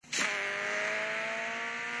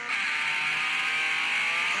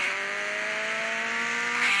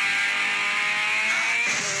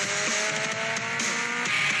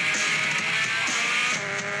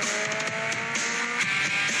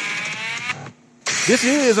This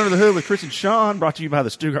is Under the Hood with Chris and Sean, brought to you by the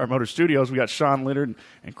Stuttgart Motor Studios. We got Sean Leonard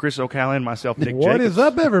and Chris O'Callaghan, myself, Dick Jacobs. What is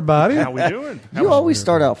up, everybody? How we doing? You always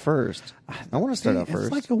start out first. I want to start out It's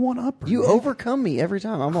first. like a one-upper. You overcome me every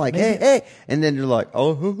time. I'm like, hey, and then you're like,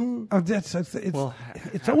 oh.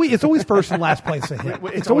 It's always first and last place ahead.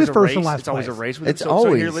 It's always a first race. and last It's always a place. race with It's it.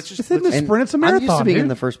 always. Here, let's just, It's in the And sprint. It's a I'm marathon, used to being dude. in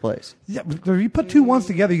the first place. Yeah, if you put two ones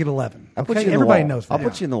together, you get 11. I'll put you in the Everybody wall. knows that. I'll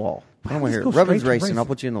put you in the wall. I don't want to Let's hear go it. Rubbin's straight to racing. racing. I'll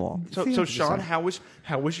put you in the wall. So Sean,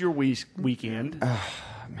 how was your weekend?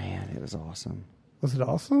 Man, it was awesome. Was it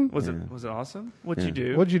awesome? Was it awesome? What'd you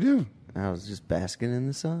do? What'd you do? I was just basking in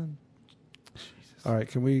the sun. All right,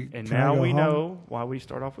 can we? And can I now go we home? know why we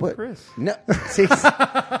start off with What? Chris. No, see, you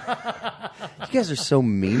guys are so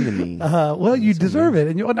mean to me. Well, you deserve it,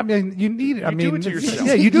 and you need it. I You mean, do it to yourself.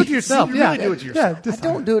 Yeah, you do it to yourself. You yeah, really do it to yourself. Yeah, I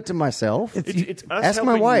don't do it to myself. It's us Ask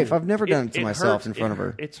my helping wife. you. I've never done it to myself hurts- in front of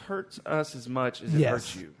her. It hurts us as much as it Yes,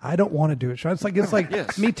 hurts you. I don't want to do it, Sean. It's like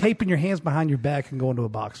Yes. me taping your hands behind your back and going to a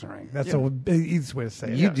boxing ring. That's the easiest way to say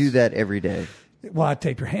it. You do that every day. Well, I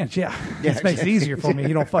tape your hands, yeah. Yeah. It makes it easier for me.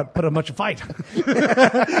 You don't put a much of fight.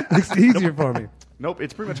 Makes it easier for me. Nope,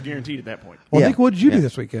 it's pretty much guaranteed at that point. Well, Yeah. Nick, what did you do Yeah.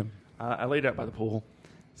 this weekend? I laid out by the pool.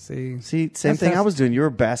 See, See, same thing I was doing. You were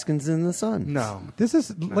baskins in the sun. No, This is,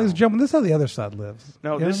 ladies and gentlemen, this is how the other side lives.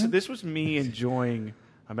 no. You know This what I mean? this was me enjoying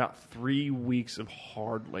about 3 weeks of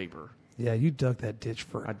hard labor. Yeah, you dug that ditch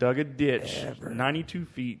for. I dug a ditch, 92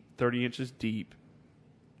 feet, 30 inches deep.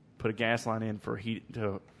 Put a gas line in for a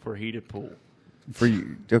heated pool. For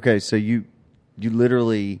you, okay, so you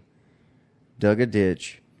literally dug a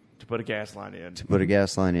ditch To put a gas line in to put a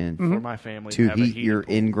gas line in for my family to have a heat heated your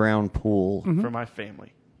pool. in-ground pool For my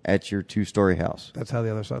family. at your 2-story house. That's how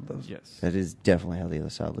the other side lives. Yes. That is definitely how the other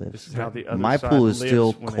side lives. This is how the other My side pool is lives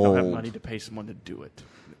still when they don't have cold. money to pay someone to do it.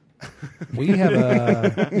 We have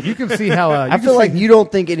a. You can see how. I feel like you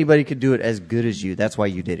don't think anybody could do it as good as you. That's why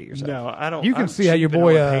you did it yourself. No, I don't. You can I'm see how your cheap and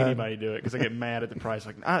boy, I don't pay uh, anybody to do it because I get mad at the price.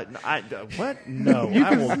 Like, what? No,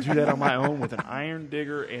 I will do that on my own with an iron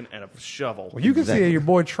digger and a shovel. Well, you can see how your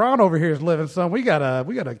boy Tron over here is living, son. We got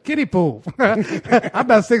a kiddie pool. I'm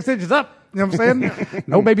about 6 inches up. You know what I'm saying?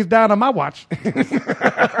 No babies down on my watch.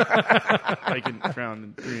 I can drown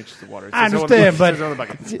in 3 inches of water. It I says on understand, the- it says on the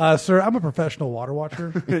bucket. Sir, I'm a professional water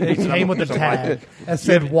watcher. It came with a tag that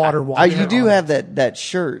said water watcher. You do have that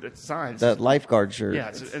shirt, It's signs. that lifeguard shirt. Yeah,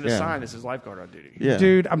 and the sign that says lifeguard on duty. Yeah.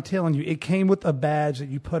 Dude, I'm telling you, it came with a badge that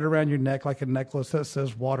you put around your neck like a necklace that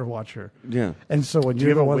says water watcher. Yeah. And so when Do you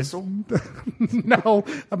have a the whistle? No.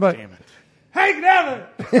 I'm like, Damn it! hey, get out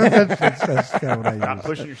of there. that's kind of what I use. Not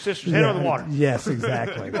pushing your sister's head on the water. Yes,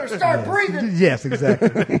 exactly. Start breathing. Yes,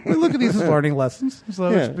 exactly. We look at these as learning lessons. So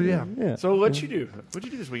yeah. So what'd you do? What'd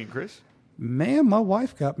you do this weekend, Chris? Man, my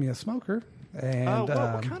wife got me a smoker. And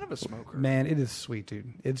What kind of a smoker? man, it is sweet,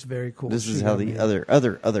 dude. It's very cool. This is She how got the me-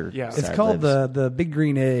 other Yeah. It's side called lives. the Big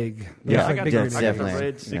Green Egg. Yeah, Looks I like got, Big the, Green I Egg. got the definitely.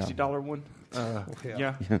 red $60 one.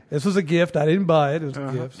 Yeah. This was a gift. I didn't buy it. It was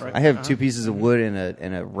a gift. right. I have 2 pieces of wood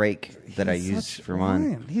and a rake that I use Such for a mine.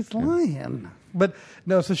 lion. He's lying. But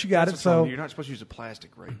no, so she got it. That's what's wrong. So You're not supposed to use a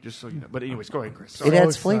plastic rake, just so you know. But anyways, go ahead, Chris. It Sorry.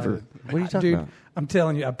 adds excited. flavor. What are you talking dude, about? I'm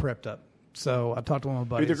telling you, I prepped up. So I talked to one of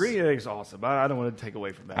my buddies. Dude, the green egg's awesome. I don't want to take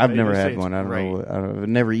away from that. I've They never just say had it's one. I don't great. know. I've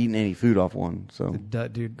never eaten any food off one. So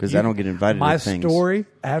Dude, because I don't get invited My to things. story,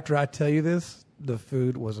 after I tell you this, the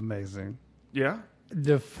food was amazing. Yeah.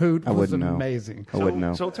 The food I was wouldn't know. amazing. I wouldn't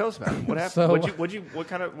know. So tell us about it. What happened? So-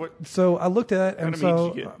 What? So I looked at it, and kind of meat so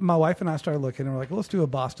did you get? my wife and I started looking, and we're like, well, let's do a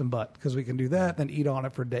Boston butt because we can do that, then eat on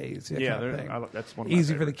it for days. That Yeah, kind of they're- thing. that's one of my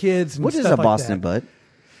easy for the favorites. kids. And What is stuff a like Boston that. butt?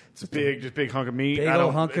 It's a big hunk of meat. Big I old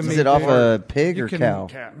don't. hunk of it's meat. Is it off dude. a pig You or can- cow? A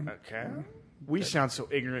cow? We sound so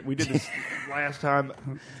ignorant. We did this last time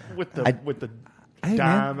with the Hey,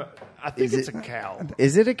 dime. man. I think Is it's it- a cow.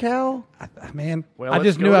 Is it a cow? Man, Well, I let's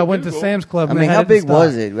just go knew to I went to Google. Sam's Club. I and mean, they how had it in big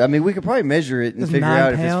was stock. it? I mean, we could probably measure it and was figure 9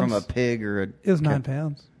 out if it's pounds. from a pig or a. It was 9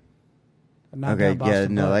 pounds. A 9 Okay, pound Boston yeah,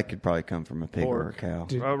 no, butt. that could probably come from a pig or a Pork. cow.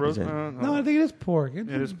 Dude, Roast, Is it- No, I think it is pork. it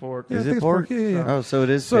is pork. Yeah, I Is think it it's pork? Yeah, yeah. Oh, so it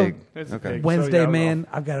is So- pig. It's a Okay. pig. Wednesday, So, yeah, man,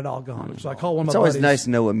 I've got it all gone. So I called one of It's my always buddies. nice to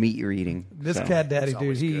know what meat you're eating. This So. cat daddy It's dude,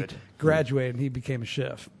 always he good. graduated and he became a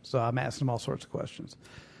chef. So I'm asking him all sorts of questions.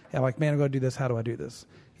 Yeah, I'm like, man, I'm going to do this. How do I do this?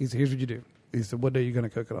 He said, here's what you do. He said, what day are you going to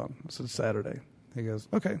cook it on? I said, Saturday. He goes,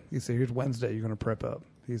 okay. He said, here's Wednesday. You're going to prep up.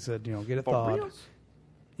 He said, get it For thawed. reals?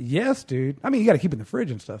 Yes, dude. I mean, you got to keep it in the fridge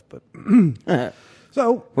and stuff, but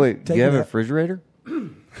so Wait, do take you have a that- refrigerator?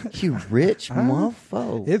 You rich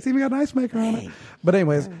mofo. It's even got an ice maker on it. But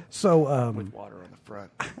anyways, so With water on the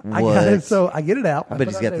front. I got it. So I get it out. I bet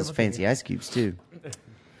he's got those fancy ice cubes too.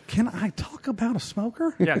 Can I talk about a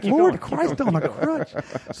smoker? Yeah, keep Lord going. Christ on a crutch.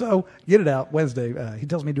 So get it out Wednesday. He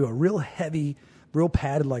tells me to do a real heavy real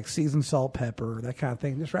padded, like seasoned salt, pepper, that kind of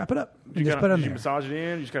thing. Just wrap it up. And just put it on you there. massage it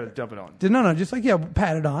in. You just got to dump it on. No, just like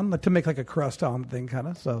pat it on, like to make like a crust on the thing, kind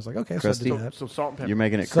of. So I was like, okay, Crusty. so I did that. So salt and pepper. You're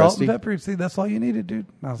making it Salt crusty. and pepper. See, that's all you needed, dude.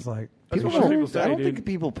 And I was like, That's People what most people don't- say, I don't dude. think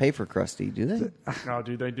people pay for crusty, do they? No,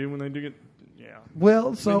 dude, they do when they do get. Yeah.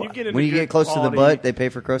 well, so When you get, into When you good get close to the quality- butt, they pay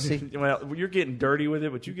for crusty. Well, you're getting dirty with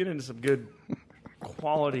it, but you get into some good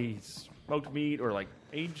quality smoked meat or like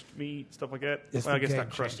aged meat, stuff like that. It's Well, I the guess game not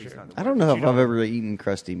crusty. It's changer. not the I word, don't know but if you I've ever eaten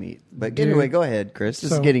crusty meat. But Dude. anyway, go ahead, Chris.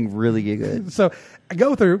 This is So- getting really good. So I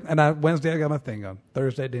go through, and Wednesday I got my thing on.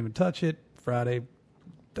 Thursday I didn't even touch it. Friday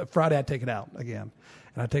I take it out again,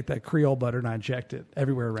 and I take that Creole butter and I inject it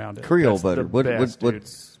everywhere around it. Creole That's butter. the What, best, what, dude.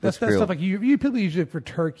 what's That's Creole? stuff like you people use it for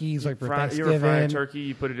turkeys, like for You Thanksgiving. ever fry a turkey?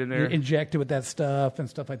 You put it in You there. inject it with that stuff and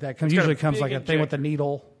stuff like that. got Usually a comes big like a thing with a injector.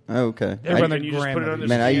 needle. Oh, okay. Everyone And you just put it on the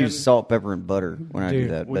Man, I skin. use salt, pepper, and butter when I do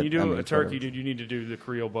Dude, that. When but, you do I mean, a turkey, whatever. dude, you need to do the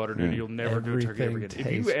Creole butter, dude. You'll never do a turkey ever Everything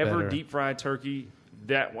again. If you tastes ever better. deep fry turkey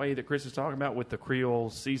that way that Chris is talking about with the Creole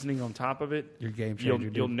seasoning on top of it, You're a game you'll, changer,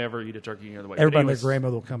 dude. you'll never eat a turkey any other way. Everybody and Anyways, their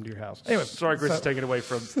grandmother will come to your house. Anyway, sorry, Chris is taking it away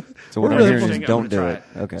from. So what We're I'm really hearing is pushing it. don't I'm do gonna it.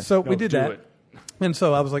 try Okay. So we No, did do that. it. And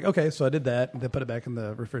so I was like, okay, so I did that. And then put it back in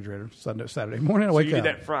the refrigerator. Saturday morning, I So wake you up.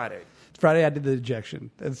 did that Friday. Friday, I did the injection.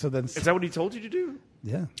 And so then, Is that what he told you to do?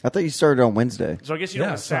 yeah. I thought you started on Wednesday. So I guess you Yeah,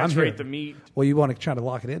 don't want to so I'm saturate here. the meat. Well, you want to try to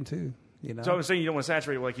lock it in too. You know? So I was saying you don't want to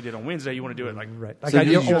saturate it like you did on Wednesday. You want to do it like Right. So did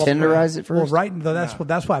you well, tenderize it Well, first? right.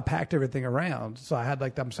 That's why I packed everything around. So I had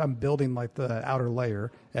like I'm building like the outer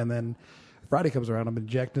layer, and then Friday comes around, I'm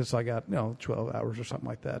injecting it. So I got 12 hours or something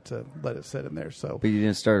like that to let it sit in there. So But you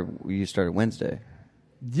didn't start. You started Wednesday.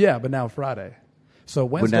 yeah, but now Friday. So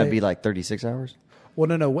Wednesday Wouldn't that be like 36 hours? well,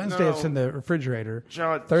 no. Wednesday No. it's in the refrigerator.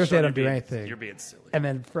 Sean, Thursday I Sean, don't do you're anything. You're being silly. And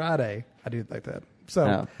then Friday I do it like that.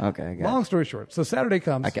 So Oh, okay, I got long it. story short, so Saturday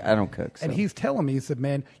comes. I don't cook. So. And he's telling me, he said,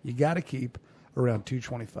 man, you got to keep around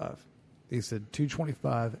 225. He said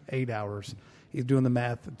 225, 8 hours. He's doing the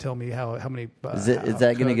math and tell me how many. Is how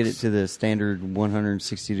that going to get it cooks. to the standard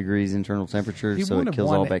 160 degrees internal temperature He so it wanted kills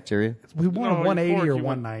all one- bacteria? We wanted No, 180 pork, or you want-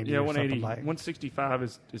 190 Yeah, or 180. something like 165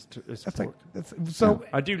 is that's pork. like so.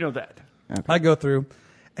 I do know that. I go through,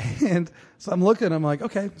 and so I'm looking. I'm like,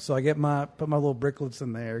 okay. So I put my little bricklets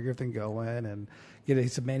in there, get everything going, and get it. He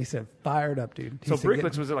said, man, he said, fired up, dude. He So said, get-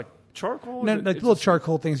 bricklets, was it like charcoal? No, Is it- like it's little just-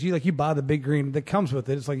 charcoal things. You buy the big green that comes with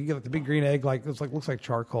it. It's like you get like the big green egg, like looks like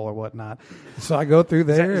charcoal or whatnot. So I go through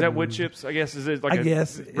there. Is that and- wood chips? I guess is it like I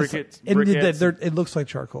guess briquettes? and briquettes? it looks like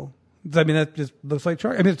charcoal. I mean, that just looks like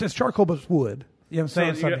charcoal. I mean, it's charcoal, but it's wood. You know what I'm So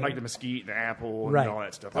saying? you So I got mean- like the mesquite and the apple and right, all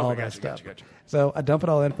that stuff. all Okay, that gotcha, stuff. Gotcha. So I dump it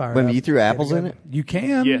all in fire. Wait a minute, up. you threw apples in it? You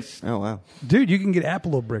can. Yes. Oh, wow. Dude, you can get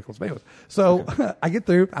apple brickles. Anyways, so I get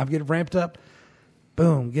through. I'm getting ramped up.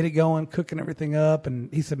 Boom, get it going, cooking everything up.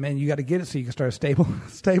 And he said, man, you got to get it so you can start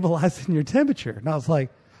stabilizing your temperature. And I was like,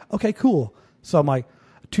 okay, cool. So I'm like,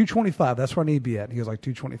 225, that's where I need to be at. And he was like,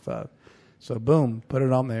 225. So boom, put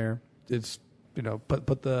it on there. It's,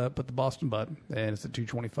 put the Boston butt, and it's at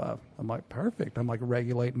 225. I'm like, perfect. I'm like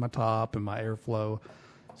regulating my top and my airflow.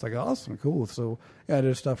 It's like, awesome, cool. So I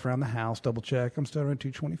did stuff around the house, double check. I'm still around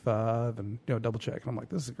 225 and, double check. And I'm like,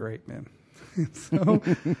 this is great, man. So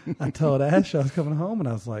I told Ash I was coming home, and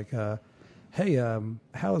I was like, hey,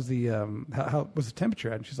 how was how was the temperature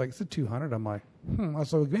at? And she's like, it's at 200. I'm like, I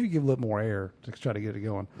was like, maybe give a little more air to try to get it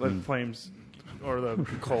going. Let the flames or the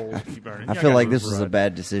coals keep burning. I Yeah, feel got like it. this was a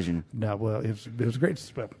bad decision. No, well, it was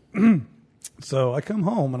great. But so I come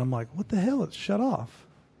home, and I'm like, what the hell? It's shut off.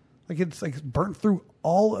 Like it's like burnt through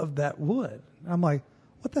all of that wood. And I'm like,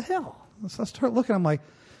 what the hell? So I start looking. I'm like,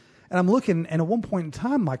 and I'm looking, and at one point in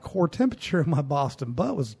time, my core temperature of my Boston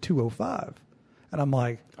butt was 205. And I'm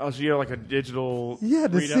like, Oh, so you have like a digital. yeah,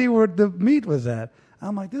 to readout? see where the meat was at.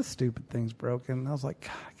 I'm like, this stupid thing's broken. I was like,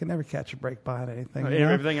 God, I can never catch a break behind anything. you know?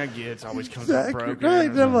 Everything I get it's always comes out Exactly, broken. right.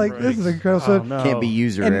 I'm like, this is incredible. So Oh, no. Can't be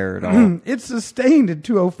user and error at all. It's sustained at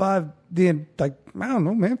 205 I don't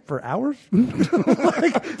know, man, for hours.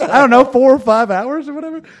 Like, I don't know, 4 or 5 hours or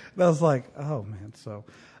whatever. And I was like, oh man. So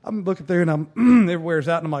I'm looking through, and it wears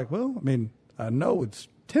out, and I'm like, well, I mean, I know it's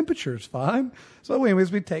temperature's fine. So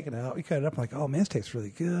anyways, we take it out, we cut it up. I'm like, oh man, this tastes really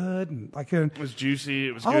good, and like, It was juicy.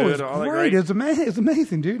 It was oh, good. it was all that great. It was amazing. It was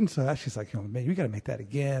amazing, dude. And so she's like, man, you got to make that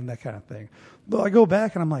again, that kind of thing. But I go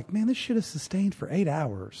back, and I'm like, man, this shit is sustained for 8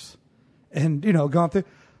 hours, and gone through.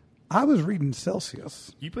 I was reading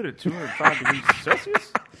Celsius You put it 205 degrees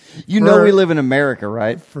Celsius? You know For- we live in America,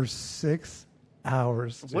 right? for 6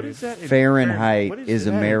 hours. What dude. is that? in Fahrenheit what is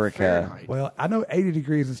that in America. Fahrenheit? Well, I know 80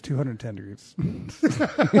 degrees is 210 degrees.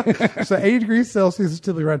 So 80 degrees Celsius is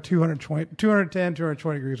typically around 210,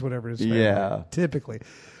 220 degrees, whatever it is. Fahrenheit, Yeah. typically.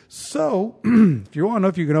 So, if you want to know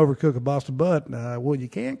if you can overcook a Boston butt, well, you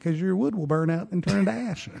can't because your wood will burn out and turn into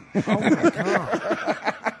ash. Oh my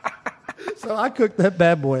god! So I cooked that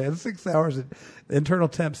bad boy in 6 hours. And the internal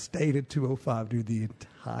temp stayed at 205, dude, the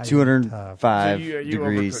entire 205 So you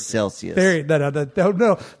degrees overcooked it. Celsius. Very, no.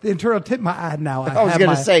 The internal temp, I now. I was have going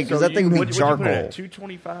my to say, because So that thing would be what'd you put it charcoal. at?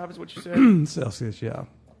 225 is what you said. Celsius, yeah.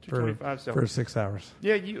 For 225 for Celsius. 6 hours.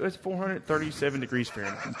 Yeah, it's 437 degrees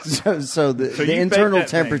Fahrenheit. So the So you baked internal that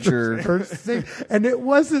thing. temperature. For six, and it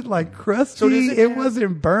wasn't like crusty. So does it it have-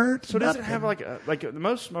 wasn't burnt. So does it nothing. have like the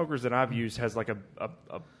most smokers that I've used has like a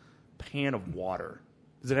pan of water?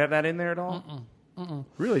 Does it have that in there at all?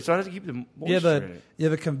 Really? So how does it keep the moisture in it?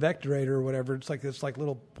 the convectorator or whatever. It's like this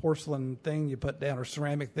little porcelain thing you put down or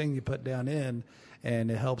ceramic thing you put down in, and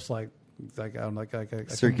it helps like a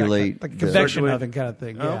Circulate like a the- convection Circulate. oven kind of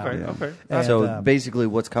thing. Oh, Yeah. okay, okay. And, So basically,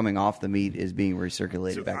 what's coming off the meat is being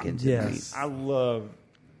recirculated back into the meat. yes. I love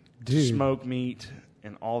Dude. smoked meat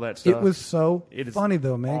and all that stuff. It was so It is funny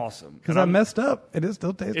though, man. awesome. Because And I I'm- messed up, and it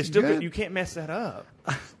still tasted It's still good. good. You can't mess that up.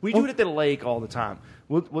 We do it at the lake all the time.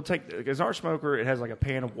 We'll take because our smoker it has like a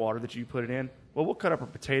pan of water that you put it in. Well, we'll cut up our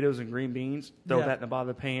potatoes and green beans, throw Yeah. that in the bottom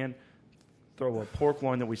of the pan, throw a pork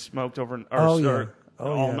loin that we smoked overnight.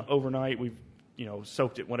 We've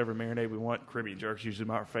soaked it whatever marinade we want. Caribbean jerk's usually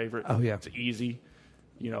my favorite. Oh, yeah. It's easy.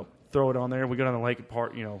 Throw it on there. We go down the lake and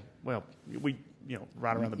part. We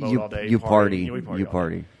ride around the boat all day. You party. We You all day.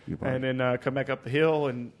 party. And then come back up the hill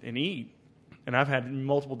and eat. And I've had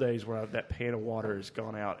multiple days where that pan of water has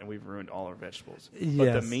gone out and we've ruined all our vegetables. But the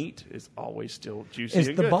Yes. meat is always still juicy It's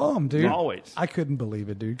and the good. bomb, dude. Always. I couldn't believe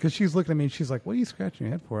it, dude. Because she's looking at me and she's like, "What are you scratching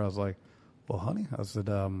your head for?" I was like, "Well, honey," I said,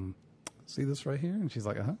 "See this right here?" And she's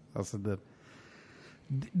like, "Uh huh." I said,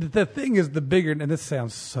 "The thing is, the bigger, and this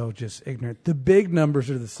sounds so just ignorant. The big numbers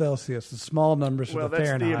are the Celsius. The small numbers Well, are the that's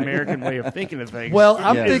Fahrenheit." the American way of thinking of things. Well,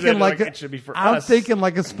 I'm Yeah. thinking like it should be for I'm us. thinking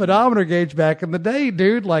like a speedometer gauge back in the day,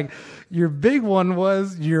 dude. Like your big one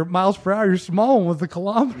was your miles per hour, your small one was the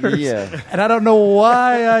kilometers. Yeah. And I don't know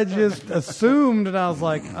why I just assumed, and I was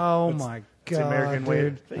like, oh my god, It's the American way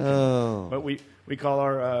dude. of thinking. Oh. But we call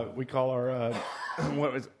our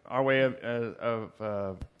what was our way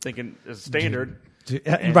of thinking as standard. Dude,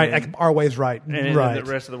 And right, then- like, our way's right. And right.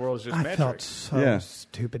 the rest of the world is just I metric. felt so Yeah.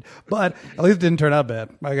 stupid, but at least it didn't turn out bad.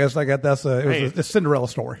 I guess it was Hey, a Cinderella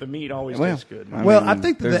story. The meat always Well, tastes good. I Well, mean, I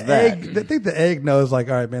think that there's the that. egg. I think the egg knows, like,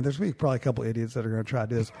 all right, man. There's gonna be probably a couple idiots that are going to try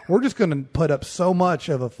this. We're just going to put up so much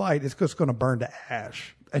of a fight, it's just going to burn to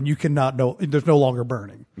ash, and you cannot know. There's no longer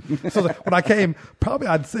burning. So when I came, probably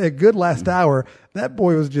I'd say a good last hour, that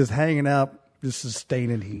boy was just hanging out, just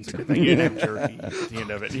sustaining heat. You didn't have jerky at the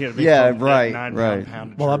end of it. You had a big Yeah, that right, 9 right.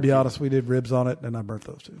 pound Well, I'll be jerky. honest, we did ribs on it, and I burnt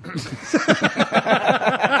those too.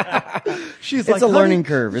 She's It's a learning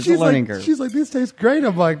curve. It's a she's learning like- curve. She's like, this tastes great.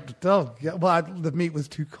 I'm like, oh, yeah. Well, the meat was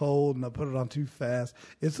too cold, and I put it on too fast.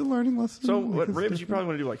 It's a learning lesson. So Like, what it's ribs? You different. probably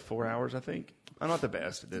want to do like 4 hours. I think I'm not the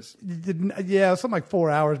best at this. Yeah, something like 4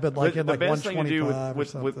 hours, but like the at like best thing to do 125 or with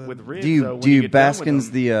something. ribs. Do though, you when do you get done with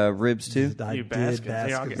Baskins them, the ribs too? I you did Baskins. Hey,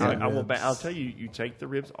 Baskins I'll ribs. tell you. You take the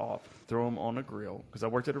ribs off, throw them on a grill because I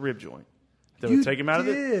worked at a rib joint. They You would take them out of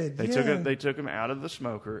did, the. yeah. They took them out of the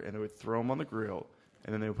smoker and they would throw them on the grill.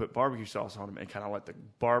 And then they would put barbecue sauce on them and kind of let the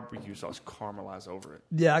barbecue sauce caramelize over it.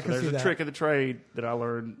 Yeah, I So can there's see a that. trick of the trade that I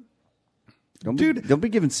learned. Don't be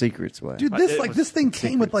giving secrets away. Dude, It this was this thing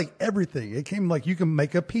came with secrets. like everything. It came like you can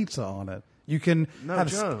make a pizza on it. You can No have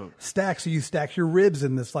joke. stacks. So you stack your ribs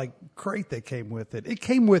in this like crate that came with it. It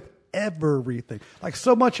came with everything. Like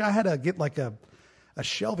so much, I had to get like a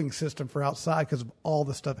shelving system for outside because of all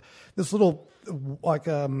the stuff. This little like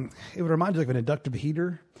it would remind you of an inductive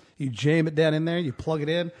heater. You jam it down in there, you plug it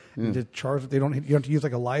in, and just charge it. You don't have to use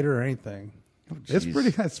like a lighter or anything. It's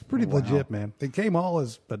jeez. That's pretty legit, man. It came all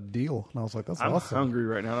as a deal, and I was like, "That's I'm awesome." hungry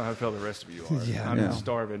right now. I don't know how to tell the rest of you are. Yeah, I I'm know.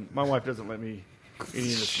 starving. My wife doesn't let me eat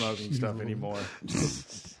any of the smoking stuff anymore.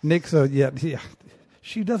 Nick, so yeah,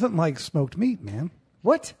 she doesn't like smoked meat, man.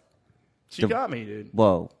 What? She got me, dude.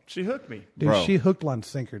 Whoa. She hooked me. Dude, Bro. she hooked, line,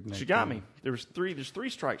 sinkered. Nick, She got dude. me. There's three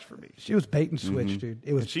strikes for me. She was bait and switch, dude.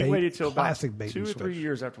 It was She bait, waited till about classic bait 2 and or switch. 3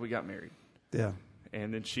 years after we got married, Yeah,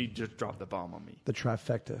 and then she just dropped the bomb on me. the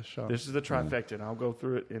trifecta. Sean. This is the trifecta, and I'll go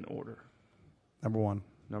through it in order. Number one.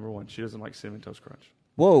 Number 1, she doesn't like Cinnamon Toast Crunch.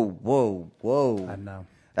 Whoa. I know.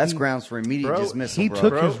 That's grounds for immediate Bro, dismissal, He bro.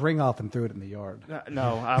 took Bro. his ring off and threw it in the yard.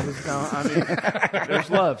 No, I was. No, I mean, there's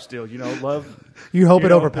love still. Love. You hope it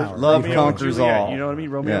know, overpowers. Love Romeo and conquers Juliet, all. You know what I mean?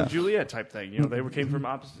 Romeo Yeah. and Juliet type thing. They came from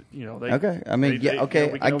opposite. They, Okay. I mean, they- yeah, okay.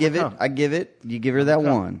 we can I give it. overcome. I give it. You give her that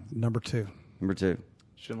Overcome. one. Number two. Number 2.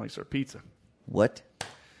 She didn't like her pizza. What?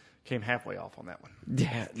 came halfway off on that one.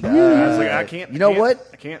 Yeah. I was like, I can't. You know I can't, what?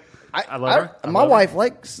 I can't. I love her. I My love wife her.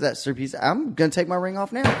 likes that striptease. I'm gonna take my ring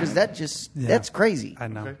off now because that's crazy. I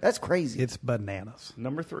know. Okay. That's crazy. It's bananas.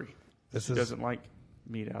 Number 3. This She is doesn't like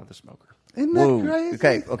meat out of the smoker. Isn't that Whoa.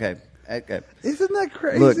 crazy? Okay. Isn't that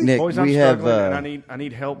crazy? Look, Nick, Boys, I'm we have. struggling, and I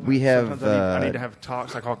need help. we have, Sometimes I need to have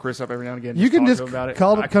talks. I call Chris up every now and again. You can talk just to him about it.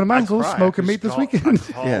 call him, I- come I on, we'll cry. smoke and I meet this call- weekend.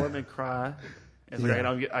 I call Yeah. him and cry. And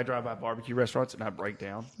like, I drive by barbecue restaurants and I break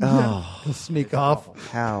down. He'll sneak off.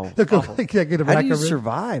 How? He'll go Awful. get a How rack do you of ribs.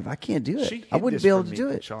 survive? I can't do it. She I hid wouldn't this be able from to me, do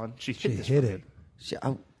it. Sean. She She hid this hit from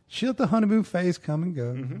it. me. She let the honeymoon phase come and go,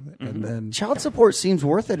 and then Child support seems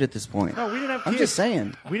worth it at this point. No, we didn't have kids. I'm just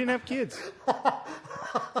saying. We didn't have kids.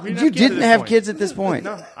 You didn't have kids at this point.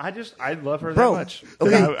 No, I love her Bro, that much.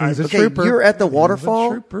 okay, He's a okay, trooper. you're at the He's a waterfall.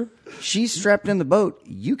 trooper. She's strapped in the boat.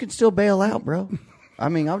 You can still bail out, bro. I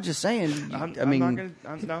mean, I'm just saying. I'm I mean, not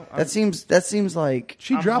gonna, no, that seems like.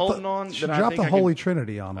 she I'm dropped holding on she that I dropped think the I can- Holy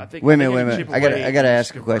Trinity on I him. think. Wait a I minute, think wait a I can minute. chip I gotta away and ask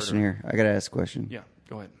a convert question her. here. I gotta ask a question. Yeah,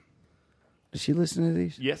 go ahead. Does she listen to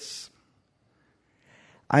these? Yes.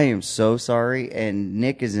 I am so sorry, and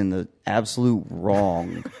Nick is in the absolute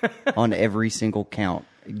wrong on every single count.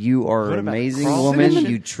 You are What an about amazing crawl woman. fishing?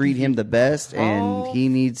 You treat him the best, and he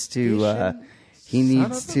needs to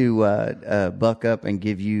buck up and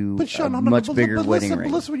give you But Sean, a I'm not- much but bigger listen, wedding but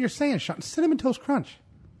ring. listen to what you're saying, Sean. Cinnamon Toast Crunch.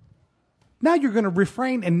 Now you're going to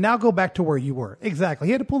refrain and now go back to where you were. Exactly.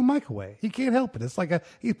 He had to pull the mic away. He can't help it. It's like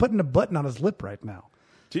he's putting a button on his lip right now.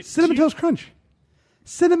 Cinnamon Toast Crunch.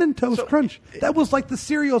 Cinnamon Toast Crunch. That was like the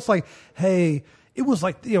cereal. It's like, hey, it was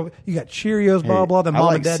like, you got Cheerios, blah, blah, then I mom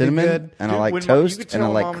like and dad cinnamon, did good. and I Dude, like when you toast, could and I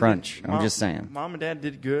tell like Mom and crunch. Dad- I'm just saying. Mom and Dad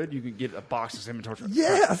did good. You could get a box of cinnamon toast crunch.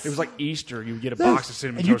 Yes. It was like Easter. You would get a Yes. box of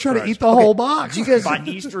cinnamon And you toast try crunch. to eat the whole box. You guys, By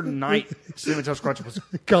Easter night, cinnamon toast crunch was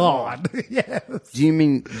gone. Yes. do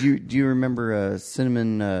you remember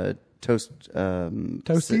cinnamon toast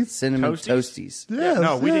Toasties? cinnamon Toasties? toasties? Yes,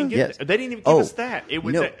 no, we didn't get. Yes. They didn't even give Oh, us that. It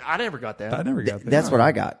was. you know- I never got that. I never got that. That's what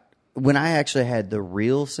I got. When I actually had the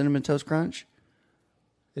real cinnamon toast crunch,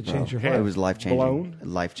 It changed your Head heart. it was life changing. blown.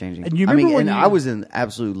 Life changing. And you I remember mean, when and you- I was in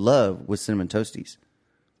absolute love with cinnamon toasties.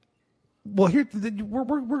 Well, here we're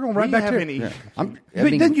going right We back to haven't here. eaten- I But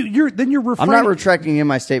mean, then you're refraining. I'm not retracting in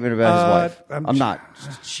my statement about his wife. I'm- I'm not.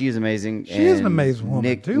 She is amazing. She is an and amazing woman,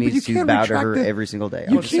 Nick too, but needs you to can't bow to retract her it. every single day.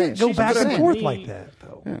 You I'm just can't saying. go She's back put and up forth with like me. that,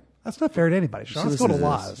 though. That's not fair to anybody, Sean. She Let's go to listens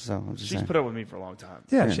lies. this, so I'm just She's saying. put up with me for a long time.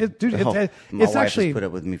 Yeah, dude, Oh, it's my wife actually has put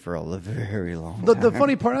up with me for a very long the time.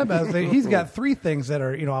 funny part about it is he's got 3 things that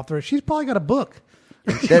are off there. She's probably got a book.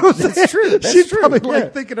 That's true. That's She's true. probably Yeah.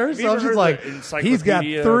 like thinking to Have you herself, ever she's heard like, the he's got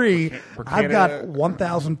Encyclopedia 3. I've got Britannica?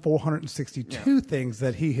 1,462 things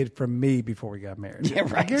that he hid from me before we got married. Yeah,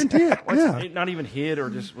 right. I guarantee it. Well, Yeah. it's not even hid or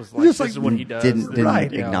just was Just like, this is what he does. didn't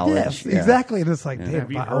Right. acknowledge. Yes, Yeah. exactly. And it's like, damn,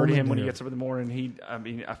 Have you if I heard only him when he knew. gets up in the morning?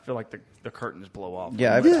 I feel like the curtains blow off.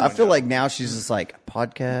 Yeah, Yeah. I feel like now she's just like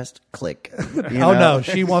podcast click. You Oh know? no,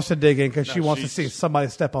 she wants to dig in because she No, wants to she's- see somebody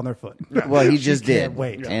step on their foot. Well, he just She did, can't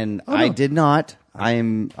wait. and Oh, no. I did not. I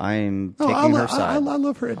am taking her I side.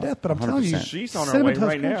 love her to death, but I'm telling you, 100%. She's on her Cinnamon way Toast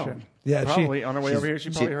right now. Crunch. Yeah, Probably on her way over here. She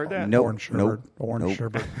probably heard that. Nope, Orange sherbet. nope, Orange nope.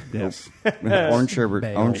 sherbet. Yes. orange sherbet,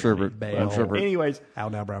 Bail. orange sherbet, Bail. orange sherbet. Anyways,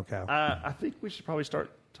 Out now, brown cow. I think we should probably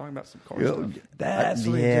start talking about some car Yeah. stuff. That's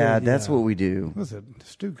what we Yeah, do, that's what we do. What's it?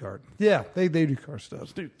 Stuttgart. Yeah, they do car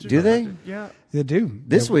stuff. Do they? Yeah. They do.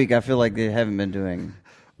 This Yeah, week, I feel like they haven't been doing.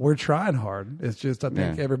 we're trying hard. It's just I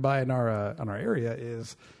think Yeah. everybody in our area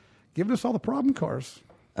is giving us all the problem cars.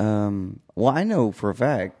 Well, I know for a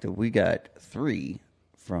fact that we got 3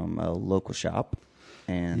 from a local shop,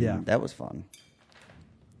 and Yeah. that was fun.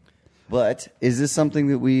 But is this something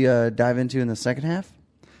that we dive into in the second half?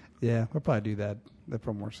 Yeah, we'll probably do that. That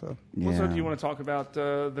probably more so. Well, so do you want to talk about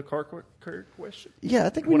the car question? Yeah, I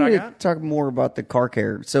think we What I need to got? talk more about the car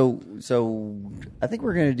care. So I think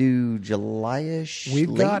we're going to do July-ish. We've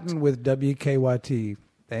late. gotten with WKYT,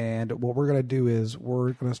 and what we're going to do is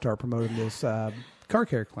we're going to start promoting this car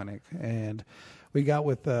care clinic, and we got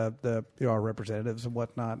with our representatives and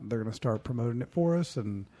whatnot. They're going to start promoting it for us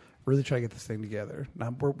and really try to get this thing together.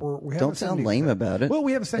 Now, we haven't Don't said sound the lame exact- about it. Well,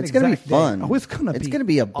 we haven't said It's going to be fun. Oh, it's going to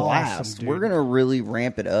be a awesome, blast. dude. We're going to really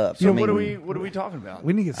ramp it up. So I mean, what are we talking about?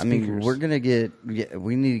 We need to get I speakers. mean, we're going to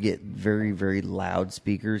we need to get very, very loud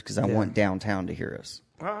speakers because I want downtown to hear us.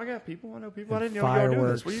 Well, I got people. I know people. I didn't know you were doing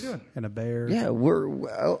this. What are you doing? And a bear. Yeah,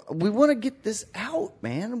 we want to get this out,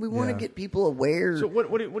 man. We want to Yeah. get people aware. So what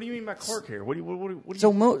do you mean by car care? What do you?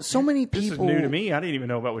 So many This is people. new to me. I didn't even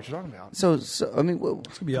know about what you're talking about. So I mean,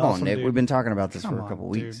 be come awesome, on, Nick. dude. We've been talking about this Come for a on, couple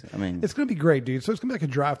weeks. dude. I mean, it's going to be great, dude. So it's going to be like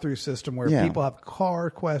a drive-through system where Yeah. people have car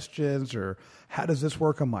questions or how does this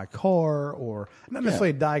work on my car, or not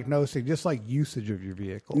necessarily diagnosing, just like usage of your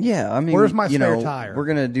vehicle. yeah, I mean, where's my spare tire? We're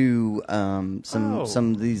gonna do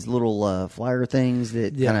some of these little flyer things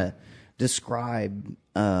that Yeah. kind of describe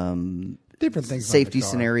different things, safety about the car.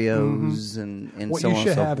 scenarios and What so you on should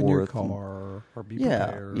and so have forth. in your And- car, or be Yeah,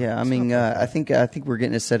 prepared. yeah. I stuff mean, like that. I think we're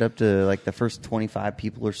getting it set up to like the first 25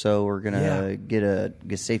 people or so are gonna Yeah. get a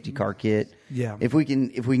safety car kit. Yeah. If we can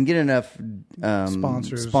get enough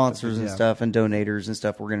Sponsors, and yeah. stuff and donators and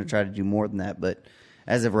stuff, we're gonna try to do more than that. But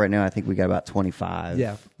as of right now, I think we got about 25.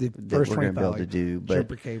 Yeah, the that first we're gonna 25, be able to like do. But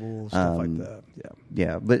jumper cables, stuff like that. Yeah.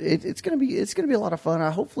 yeah, but it's gonna be a lot of fun.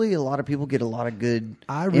 Hopefully, a lot of people get a lot of good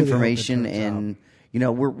I really hope it information, turns and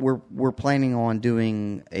we're planning on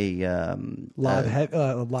doing a Live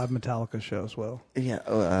Metallica show as well. yeah.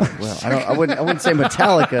 Well, I wouldn't say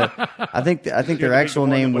Metallica. I think their actual the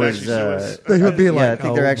one name that would was. actually sue us. They would be yeah, like, I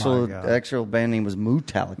think oh their my actual God. band name was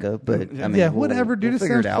Mootallica, but I mean, Yeah, we'll- whatever, dude. We'll It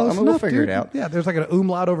figure it sounds out. close I mean, we'll enough, figure dude. it out. Yeah, there's like an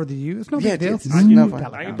umlaut over the U. It's no Yeah, big deal. it's not fun.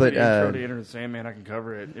 I can But, put intro to Enter the Sandman. I can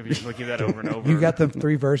cover it if you just keep that over and over. You got the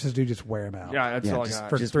 3 verses, dude. Just wear them out. Yeah, that's all I just, got.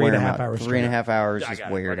 For just 3.5 wear 'em out. hours 3.5 hours, Yeah, I just got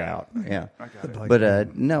it. wear I it got out. it. Yeah. I got it.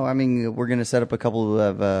 But no, I mean, we're going to set up a couple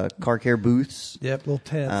of car care booths. Yep, little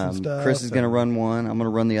tents and stuff. Chris is going to run one. I'm going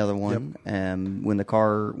to run the other one. Yep.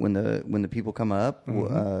 When the people come up,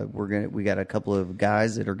 we got a couple of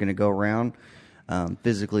guys that are going to go around,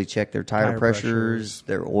 physically check their tire pressures,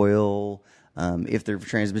 their oil, if their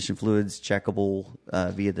transmission fluids checkable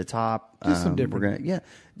via the top. Just some We're different- gonna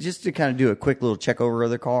just to kind of do a quick little check over of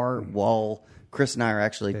the car while Chris and I are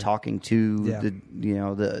actually talking to Yeah.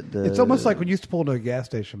 the. It's almost like when you used to pull into a gas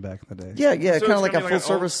station back in the day. Yeah, So kind it's of like gonna a be full like an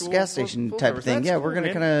service old gas school station full type service. of thing. That's Yeah, cool, we're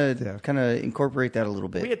gonna man. kind of incorporate that a little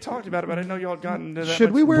bit. We had talked about it, but I didn't know y'all had gotten to that Should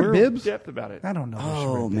much we wear real bibs? depth about it. I don't know. if we should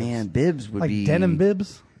Oh wear bibs. man, bibs would like be denim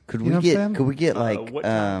bibs. Could You we know what I'm get? saying? Could we get like? What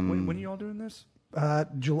time? When are y'all doing this?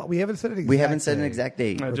 July. We haven't said an exact. We haven't said an date. exact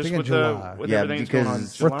date. Just thinking with July. with Yeah, everything's going on.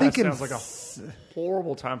 because- We're July thinking sounds like a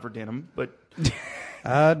horrible time for denim, but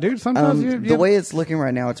Dude. Sometimes The way it's looking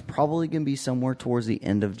right now, it's probably going to be somewhere towards the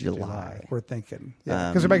end of July. we're thinking,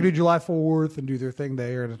 because everybody can do July 4th and do their thing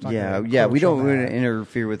there, and it's not Yeah, gonna yeah. We encroach on don't want to that.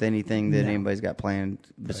 interfere with anything that anybody's got planned.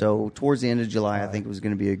 So towards the end of July, I think it was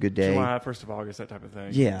going to be a good day. July 1st of August, that type of thing.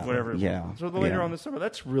 Yeah, whatever. yeah, So the later yeah. on this summer,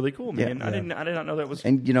 that's really cool, man. Yeah. I did not know that was.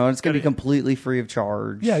 And it's going to be Gotta- completely free of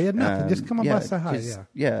charge. Yeah, nothing. Just come on by, say hi, just-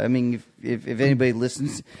 I mean, if anybody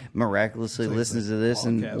listens, miraculously listens to this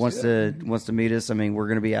and podcast, wants to meet us, I mean, we're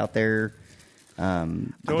going to be out there. So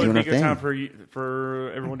it would doing be our a good time thing.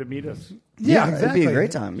 for everyone to meet us. Yeah, it'd exactly. be a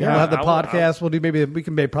great time. We'll Yeah. have the I will- podcast. We'll do we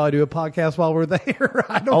can probably do a podcast while we're there.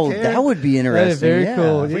 I don't Oh, care. that would be That is interesting. very Yeah.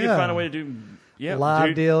 cool. If we yeah. could find a way to do live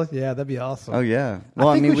dude, deal. Yeah, that'd be awesome. Oh yeah. Well,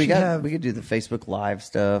 I think mean, we should have- we could do the Facebook Live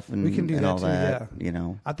stuff and We can do and that all too, that. yeah. You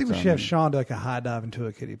know, I think we So, should have Sean do like a high dive into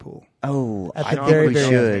a kiddie pool. Oh, At I the think very, we very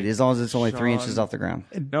should, end. as long as it's only 3 Sean- inches off the ground.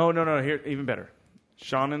 No. Here, even better.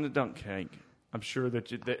 Sean in the dunk tank. I'm sure that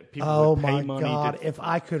people Oh would pay my money. god! To, If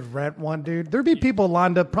I could rent one, dude, there'd be people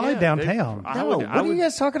lined up probably Yeah, downtown. I No, would- what I are would- you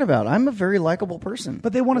guys talking about? I'm a very likable person.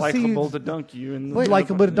 But they want to see likable you. to dunk you and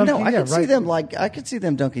Likable to dunk no, you, I yeah, could see right. them I could see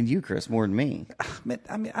them dunking you, Chris, more than me.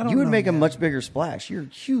 I mean, I don't. You would know, make a man. much bigger splash. You're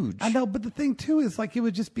huge. I know, but the thing too is like it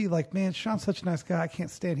would just be like, man, Sean's such a nice guy. I can't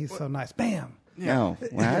stand. He's so nice. Bam. No,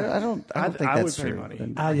 well, I don't think I that's would pay true.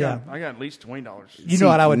 money. Yeah. I got at least $20. You know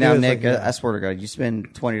what I would now, do? is, Nick, like, yeah. I swear to God, you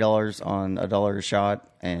spend $20 on $1 a shot,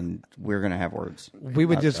 and we're gonna have words. We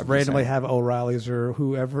would just I'm randomly saying. have O'Reilly's or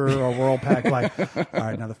whoever or World Pack like, all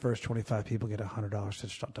right, now the first 25 people get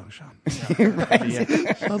 $100 to dunk shot.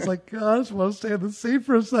 I was like, gosh, I just want to stay in the sea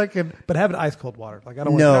for a second, but have it ice cold water. Like I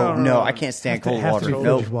don't. No, no. I can't stand Has to- cold has to water. be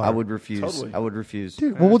No, fridge water. I would refuse. Totally. I would refuse.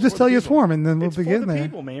 Dude, well, we'll just for tell the you it's people. warm, and then we'll It's for begin the there.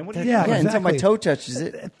 people, man. What do you Yeah, Yeah, until my exactly. toe touches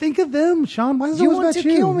it. Think of them, Sean. Why is it You always want about to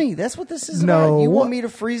you? kill me. That's what this is No. about. You want me to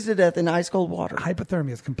freeze to death in ice cold water.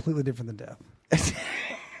 Hypothermia is completely different than death.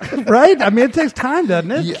 Right? I mean, it takes time, doesn't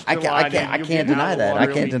it? Yeah, I can't deny that. I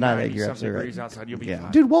can't deny that. You're absolutely right. Outside, you'll be Yeah.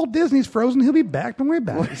 fine. Dude, Walt Disney's Frozen. He'll be back. Don't worry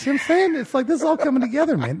about it. You see what I'm saying? It's like this is all coming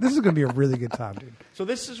together, man. This is going to be a really good time, dude. So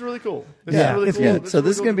this is really cool. This Yeah, is really it's cool. good. So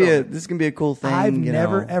this is really gonna cool be a cool thing. I've you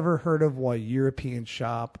never know. ever heard of a European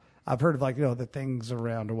shop. I've heard of the things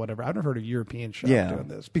around or whatever. I've never heard of European shop Yeah. doing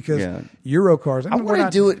this because Yeah. Euro cars. I want to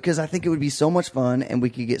do it because I think it would be so much fun, and we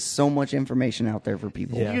could get so much information out there for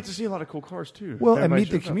people. Yeah. You get to see a lot of cool cars too. Well, and Everybody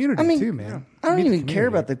meet the shows up. community I mean, too, man. I don't Meet the even care community.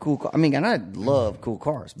 about the cool car. I mean, and I love cool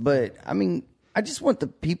cars, but I mean, I just want the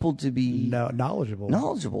people to be knowledgeable.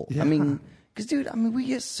 knowledgeable. Yeah. I mean, because dude, I mean, we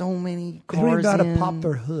get so many They don't even cars know how to in. pop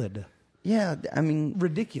their hood. Yeah, I mean,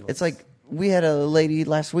 Ridiculous. It's like we had a lady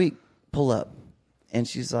last week pull up, and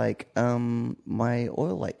she's like, "My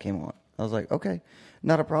oil light came on." I was like, "Okay,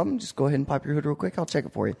 not a problem. Just go ahead and pop your hood real quick. I'll check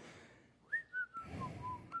it for you."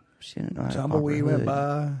 She didn't know how to pop her Tumbleweed went hood.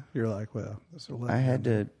 by. You're like, well, this will I had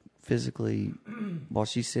to physically, while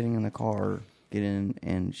she's sitting in the car, get in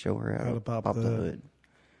and show her how to pop the hood.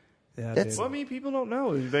 Yeah, That's- Well, I mean, people don't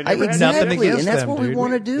know. They I, never had exactly, against and that's them, what we dude.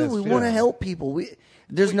 want to do. That's- We yeah. want to help people.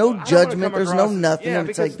 There's I no don't wanna judgment. come There's no across- nothing. Yeah, It's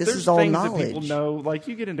because like this there's is all things knowledge. that people know. Like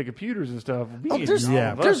you get into computers and stuff. Me Oh, and there's- all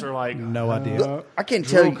yeah, of us there's are like no idea. I can't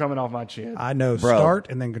tell drool you, coming off my chin. I know Bro. start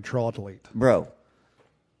and then control delete. bro.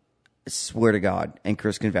 I swear to God, and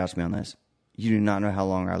Chris can vouch me on this. You do not know how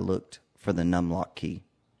long I looked for the numlock key.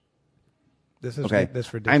 This is Okay,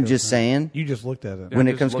 this ridiculous. I'm just man. saying. You just looked at it. When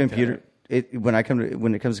I it just comes to looked at computer,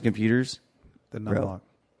 when it comes to computers, The bro, numlock.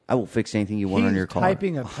 I will fix anything you want on your car.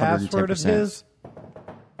 Typing a password of 110%. his.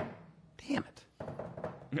 Damn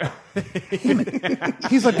it. Damn it.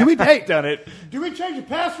 He's like, hey, Done it. do we change the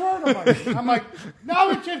password? I'm like, no,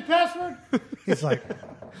 we changed the password. He's like,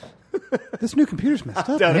 this new computer's messed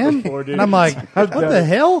up, done it man. before, dude. And I'm like, what done the it.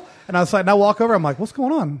 hell? And I was like, and I walk over. I'm like, what's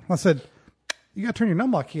going on? I said, you got to turn your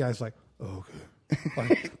numlock key. I was like, oh, okay.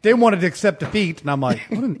 Like, they wanted to accept defeat, and I'm like,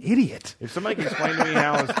 what an idiot. If somebody can explain to me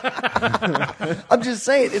how, I'm just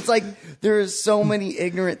saying, it's like there's so many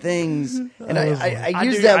ignorant things, and I I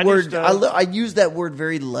use do- that I word. just, I use that word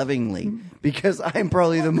very lovingly because I'm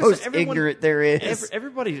probably the most everyone- ignorant there is.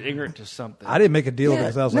 everybody's ignorant to something. I didn't make a deal Yeah,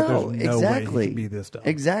 because I was like, no, there's no exactly. way he could be this dumb.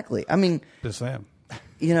 Exactly. I mean, Just saying.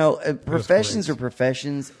 you know, professions great. are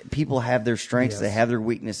professions. People have their strengths. Yes. They have their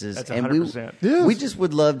weaknesses, That's and 100%. Yes. we just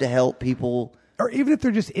would love to help people. Or even if they're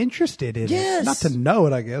just interested in Yes. it. Not to know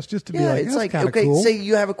it, I guess, just to be Yeah, like, it's that's like kind of okay, cool. say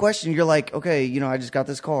you have a question. You're like, okay, you know, I just got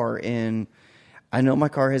this car, and I know my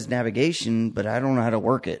car has navigation, but I don't know how to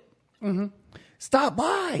work it. Mm-hmm. Stop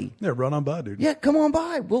by. Yeah, run on by, dude. Yeah, come on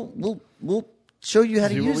by. We'll show you how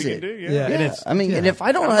to See what use we can it. do, Yeah, yeah. and Yeah, it's- I mean, yeah. and if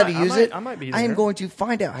I don't know how to use it, I might be I am there. going to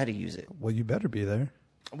find out how to use it. Well, you better be there.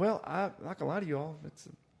 Well, I'm not gonna lie to you all. It's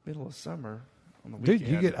the middle of summer on the Dude,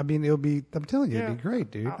 weekend. you get, I mean, it'll be, I'm telling you, Yeah. it'll be great,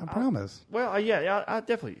 dude. I promise. Well, yeah, I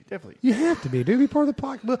definitely. You have to be, dude. Be part of the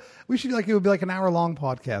podcast. Well, we should it would be like an hour-long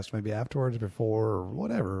podcast, maybe afterwards, before, or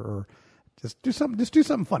whatever, or just do something. Just do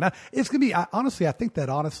something fun. Now, it's gonna be. Honestly, I think that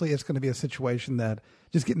it's gonna be a situation that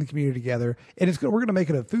just getting the community together, and we're gonna make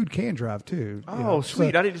it a food can drive too. Oh, you know,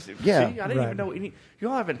 sweet! so- I didn't. Yeah, see, I didn't right. even know any. You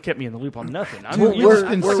all haven't kept me in the loop on nothing. I'm, Well, you we're- just-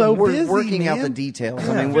 been so we're busy, working out man. the details. Yeah.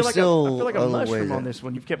 I I mean, feel we're like still I feel like a a little mushroom ways on out. this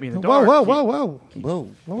one. You've kept me in the Whoa, dark. whoa, whoa, whoa! Whoa.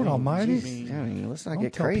 Lord Almighty! I mean, let's not Don't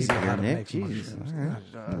get tell crazy people how here, to Nick. make Jeez.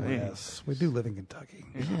 mushrooms. Yes, we do live in Kentucky.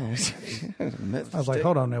 Yeah. I was like,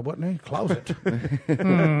 hold on now, what name? Closet.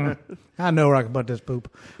 I know where I can put this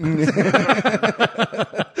poop.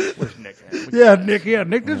 Where's Nick at? Yeah, Nick. Yeah,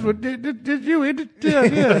 Nick. This was did you? Yeah,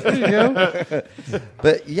 there you go.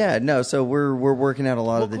 But yeah, no. So we're working out a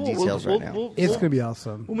lot of the Cool. details right now. It's gonna be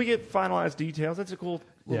awesome. When we get finalized details, that's a cool.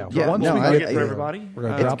 Yeah, little once no, we I- get I- for there, everybody. we're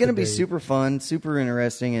gonna It's drop going to the be date. super fun, super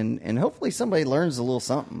interesting, and hopefully somebody learns a little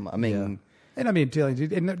something. I mean, And I mean, telling you,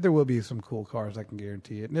 and there will be some cool cars. I can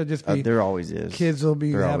guarantee it. And it'll just be there always is. kids will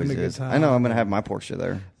be There having always a good is. time. I know I'm going to have my Porsche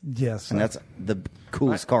there, Yes, and that's the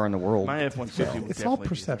coolest car in the world. My F-150. it's all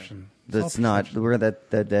perception. It's That's all not perception. where that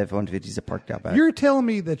F-150 is parked out back. You're telling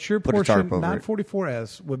me that your Put a tarp Porsche over it.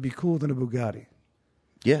 944S would be cooler than a Bugatti?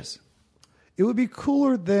 Yes, It would be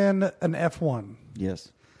cooler than an F1.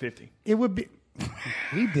 yes. 50. It would be.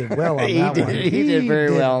 He did well on He that did, one. he did very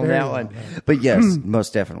well on very that well one. on that. But yes,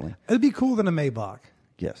 most definitely. It'd be cooler than a Maybach.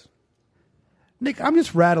 Yes. Nick, I'm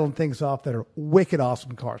just rattling things off that are wicked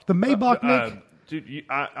awesome cars. The Maybach, Nick, Dude,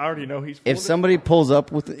 I already know he's. full If of it. somebody pulls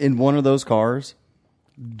up in one of those cars,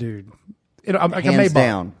 dude. I'm like a hands Maybach.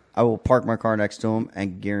 down, I will park my car next to him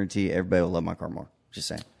and guarantee everybody will love my car more. Just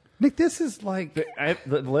saying. Nick, this is like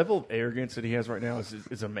the level of arrogance that he has right now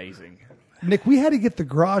is amazing. Nick. We had to get the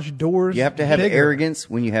garage doors. You have to have bigger. arrogance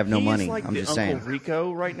when you have no He's money. like I'm the just Uncle saying.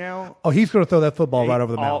 Rico right now. Oh, he's going to throw that football right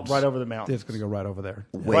over the All- mountains. right over the mountains. It's going to go right over there.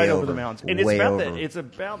 Way right over the mountains, and it's Way about over. it's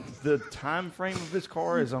about the time frame of this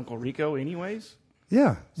car is Uncle Rico, anyways.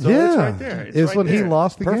 Yeah, So yeah. it's right there. It's It's right when he there.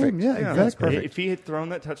 lost the Perfect. game. Yeah, Yeah, that's exactly. perfect. If he had thrown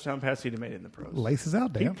that touchdown pass, he'd have made it in the pros. Laces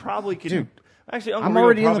out, He damn. probably could. Dude. Actually, I'm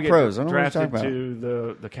already in the pros. I don't know what you're drafted talking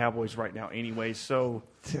to the Cowboys right now anyway. So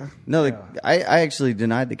No, I actually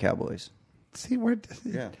denied the Cowboys. See where?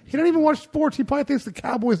 Yeah. He don't even watch sports. He probably thinks the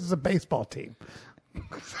Cowboys is a baseball team.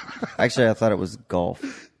 Actually, I thought it was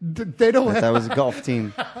golf. They don't. That was a golf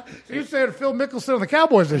team. You said Phil Mickelson and the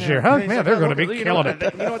Cowboys this year, huh? Man, they're going to be killing it.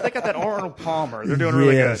 You know what? They got that Arnold Palmer. They're doing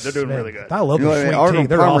really good. Yes, They're doing man. really good. I love You know the what I mean? sweet Arnold tea.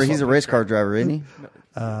 They're Palmer, awesome. he's a race car driver, isn't he?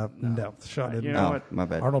 No, Sean didn't. You know Oh, what? my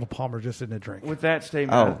bad. Arnold Palmer just didn't drink. With that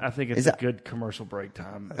statement, Oh, I think it's is a that- good commercial break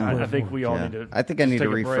time. I think we all Yeah. need to. I think I just need to take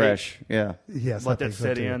a break, refresh. Yeah. Yes, Let I that think so,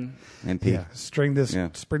 set too. in. And pee. Yeah, spring this Yeah.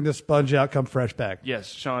 sponge out, come fresh back. Yes,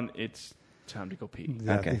 Sean, it's time to go pee.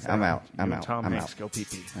 Yeah, I Okay, think so. I'm out. You I'm and out. Tom I'm Hanks out. go pee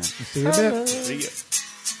pee. See you in a bit. See ya.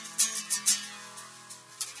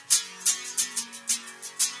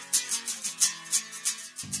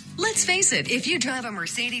 Let's face it, if you drive a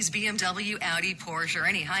Mercedes, BMW, Audi, Porsche, or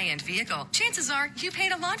any high-end vehicle, chances are you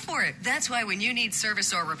paid a lot for it. That's why when you need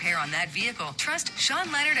service or repair on that vehicle, trust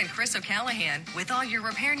Sean Leonard and Chris O'Callahan with all your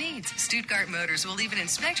repair needs. Stuttgart Motors will even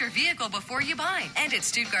inspect your vehicle before you buy. And at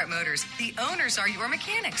Stuttgart Motors, the owners are your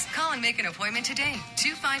mechanics. Call and make an appointment today.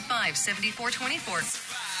 255-7424.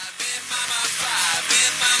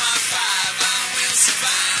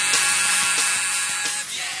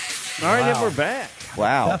 All right, Wow. then we're back.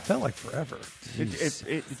 Wow. That felt like forever.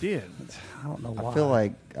 It did. I don't know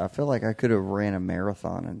why. I feel like I could have ran a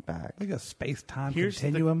marathon and back. like a space-time Here's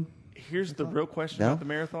continuum. Here's the real question No? about the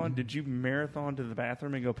marathon. Did you marathon to the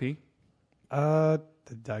bathroom and go pee? I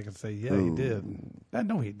can say, yeah, he did. I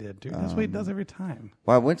know he did, dude. That's what he does every time.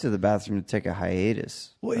 Well, I went to the bathroom to take a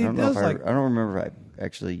hiatus. Well, I he don't know does, if like- I don't remember if I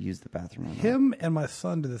actually used the bathroom or not. Him and my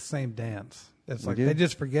son do the same dance. It's like do? they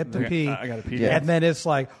just forget to Okay, pee. I gotta pee. Yeah. And then it's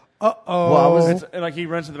like, uh-oh. Well, I was- It's like he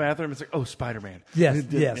runs to the bathroom. It's like, oh, Spider-Man. Yes,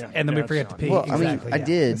 Yeah, yes. And then we yeah, forget to Sean. pee. Well, I mean, exactly. I yeah.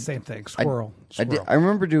 did. The same thing. I Squirrel. did. Squirrel. I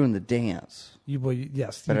remember doing the dance, Yes, but you I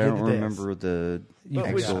did don't the dance. remember the You But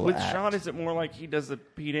actual with act. Sean, is it more like he does the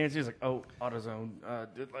pee dance? He's like, oh, AutoZone.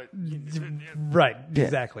 Right, Yeah.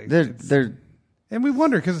 exactly. They're And we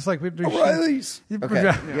wonder because it's like O'Reilly's. Okay.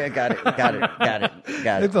 Yeah, got it.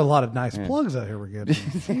 It's a lot of nice plugs out here we're getting.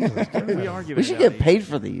 we are giving We should it out get paid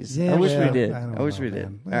for these. Yeah, I wish well, we did. I don't I wish know, we did.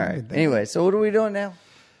 man. All Well, right. they- Anyway, so what are we doing now?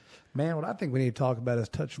 Man, what I think we need to talk about is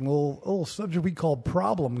touching a little subject we call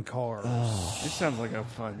problem cars. It sounds like a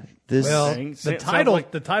fun. This, well, thing. the Sounds title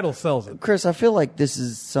like- the title sells it. Chris, I feel like this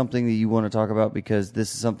is something that you want to talk about because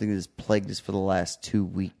this is something that's plagued us for the last 2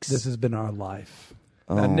 weeks. This has been our life.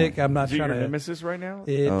 Now, Nick, I'm not Is it trying your to. nemesis right now?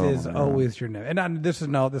 It is no. always your name, and that's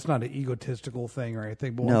not an egotistical thing or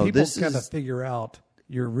anything. But when No, people this kind of is- figure out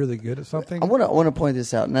you're really good at something, I want to point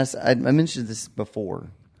this out, and I mentioned this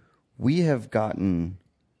before. We have gotten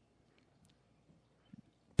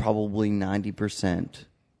probably 90%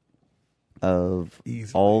 of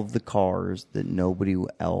Easily. all of the cars that nobody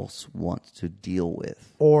else wants to deal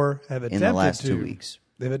with or have attempted in the last to. 2 weeks.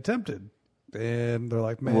 They've attempted, and they're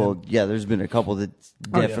like, man, Well, yeah, there's been a couple that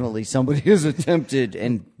yeah. definitely somebody has attempted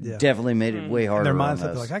and Yeah. definitely made it way in harder their on mindset, they're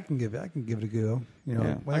us. like, I can give it a go. You know,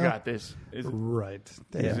 Yeah. well, I got this. right. Is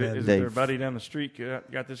Yeah, it They- their buddy down the street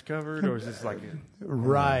got this covered, or is this like,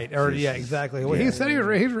 right, or yeah, exactly. Well, he said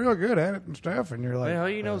he's real good at it and stuff, and you're like, hell,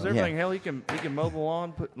 he knows everything. Hell, he can mow the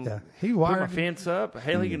lawn, put he put my wired. fence up.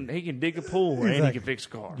 Hell, he can dig a pool, and he Exactly. can fix a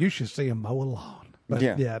car. You should see him mow a lawn. But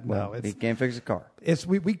yeah, well, no, he can't fix a car. it's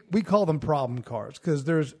we call them problem cars because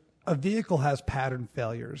there's a vehicle has pattern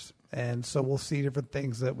failures, and so we'll see different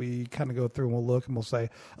things that we kind of go through and we'll look and we'll say,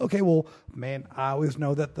 okay, well, man, I always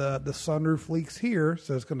know that the sunroof leaks here,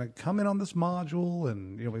 so it's going to come in on this module,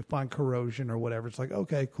 and we find corrosion or whatever. It's like,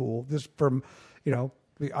 okay, cool. This from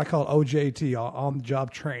I call it OJT, on the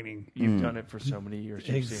job training. You've done it for so many years.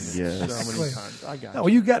 You've seen it Yes. so many times. I got No,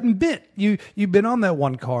 you. you gotten bit. You've been on that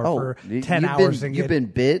one car for 10 hours and you've get been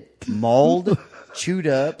bit, mauled, chewed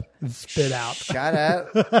up, spit out. shot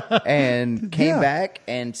out, and came Yeah. back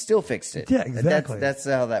and still fixed it. Yeah, exactly. That's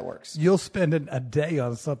how that works. You'll spend a day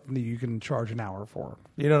on something that you can charge an hour for.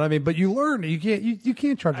 You know what I mean? But you learn. You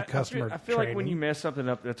can't charge a customer. I feel like when training. you mess something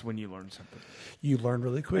up, that's when you learn something. you learn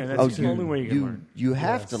really quick. And that's the only way you can learn. You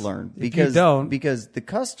have to learn If you because don't- because the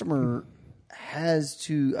customer has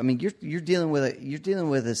to. I mean, you're dealing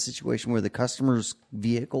with a situation where the customer's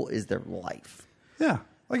vehicle is their life. Yeah,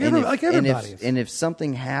 like And everybody. and if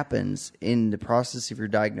something happens in the process of your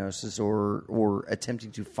diagnosis or attempting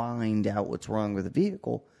to find out what's wrong with the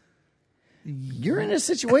vehicle, you're in a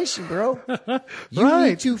situation, bro. You Right.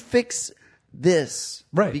 need to fix this,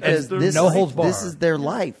 Right. Because And this no is, holds barred. this is their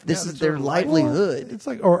life. This is that's their their life. livelihood. It's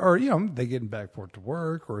like, or they getting back for it to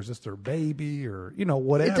work, or is this their baby, or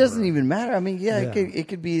whatever. It doesn't even matter. I mean, Yeah. it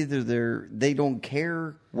could be either they don't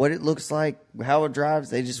care what it looks like, how it drives.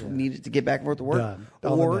 They just need it to get back and forth to work. Done.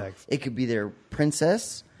 On the Or next. it could be their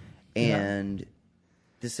princess, and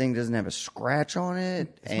this thing doesn't have a scratch on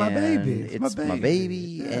it. It's my baby. It's my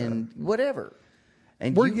baby, and whatever.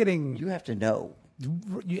 And We're you have to know.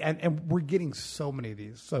 And we're getting so many of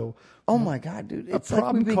these. So, Oh my God, dude! It's like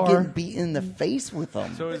problem we've been car- getting beaten in the face with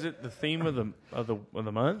them. So is it the theme of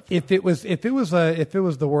the month? if it was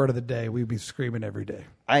the word of the day, we'd be screaming every day.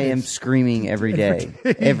 I am screaming every day,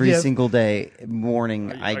 every Yes. single day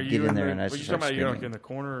morning. I Are get you in there and I what you start talking about? You're like screaming. in the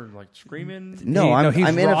corner, like screaming. No, he's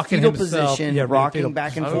I'm in a rocking fetal himself. position, Yeah, rocking fetal-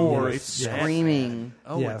 back and Oh, forth, it's that screaming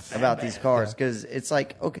Yes. about these cars because it's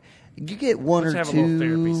like, okay, you get one Let's or have a two. little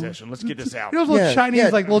therapy session. Let's get this out. You know those little Yeah, Chinese, yeah.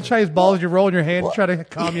 like little Chinese balls you roll in your hand to try to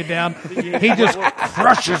calm you down. He just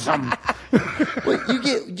crushes them. But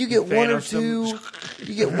you get one or two.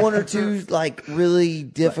 You get one or two like really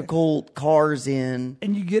difficult cars in,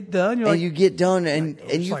 And you get done. You're and like, you get done, and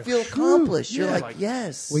you like, feel phew. accomplished. You're Yeah, like, like,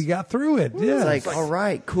 yes, we got through it. Yeah. It's like, all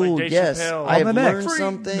right, cool, Dave yes, Chappelle I have on the next. learned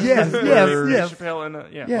something. Yes, We're- yes. Chappelle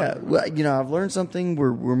and, Yeah, well, I've learned something.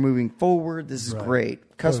 We're moving forward. This is Right.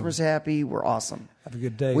 great. Customers happy. We're awesome. Have a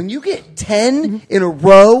good day. When you get 10 in a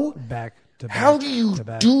row, back to back. how do you to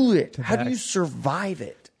back, do it? to How back, do you survive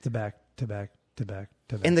it? to back to back to back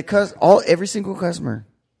to back? And every single customer.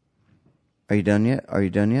 Are you done yet? Are you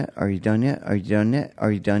done yet? Are you done yet? Are you done yet?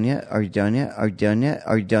 Are you done yet? Are you done yet? Are you done yet?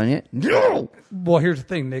 Are you done yet? No. Well, here's the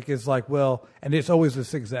thing, Nick. Is like, well, and it's always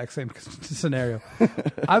this exact same scenario.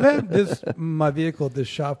 I've had my vehicle at this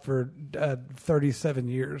shop for 37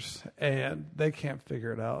 years, and they can't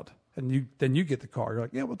figure it out. And then you get the car. You're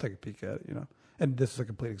like, yeah, we'll take a peek at it, And this is a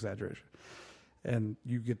complete exaggeration. And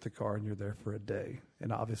you get the car, and you're there for a day,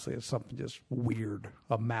 and obviously it's something just weird.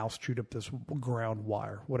 A mouse chewed up this ground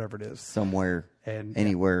wire, whatever it is. Somewhere, And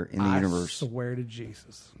anywhere in the I universe. swear to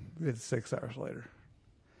Jesus, it's 6 hours later.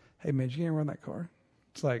 Hey man, you can't run that car.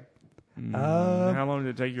 It's like, How long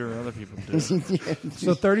did it take your other people to do it?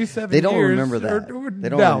 so 37 They don't years. remember that. They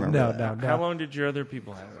don't no, remember no, that. no, How no. long did your other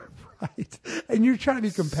people have it? Right. And you're trying to be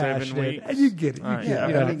 7 compassionate, weeks? and you get it. You All right, get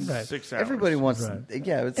yeah, it. I think Right. 6 hours. Everybody wants. Right.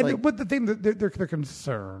 Yeah, it's And like. but the thing that they're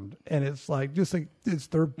concerned, and it's like just like it's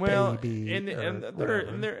their Well, baby. and or their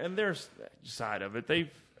whatever. and their side of it, they've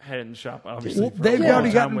had it in the shop obviously. Well, for a they've long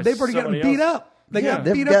already time with gotten somebody beat else. up. They Yeah. got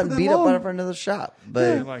They've beat gotten up beat that up long. out of another shop,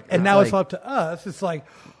 but Yeah, like- And now like, it's up to us. It's like,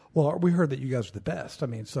 well, we heard that you guys are the best. I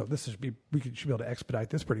mean, so this should be should be able to expedite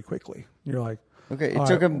this pretty quickly. You're like, okay. It all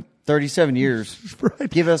took right. them 37 years. Right.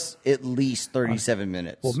 Give us at least 37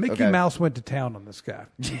 minutes. Well, Mickey okay? Mouse went to town on this guy.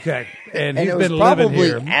 Okay, and and he's it was been living probably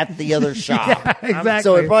here. at the other shop. Yeah, exactly.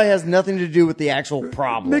 So it probably has nothing to do with the actual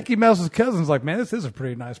problem. Mickey Mouse's cousin's like, man, this is a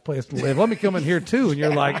pretty nice place to live. Let me come in here too. And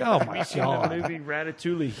you're like, oh my In the god. movie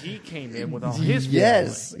Ratatouille, he came in with all his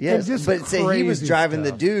Yes, family. yes. And just But say he was crazy driving the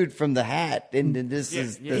stuff. dude from the hat, and this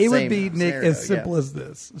is yeah. the It would same be, Nick, scenario, as simple yeah. as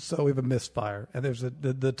this. So we have a misfire, and there's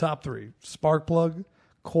the top three: spark plug,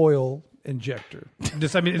 coil, injector.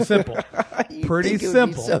 Just, I mean, it's simple, You'd pretty think it would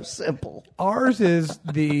be simple. so simple. Ours is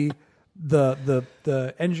the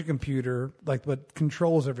engine computer, like what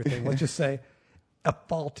controls everything. Let's just say a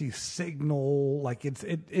faulty signal, like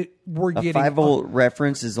we're A getting 5-volt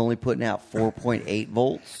reference is only putting out 4.8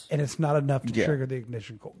 volts. and it's not enough to Yeah. trigger the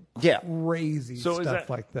ignition cord. Yeah. Crazy So is stuff that-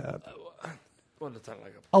 like that. What is that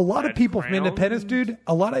like? A lot of people from background? independents, dude.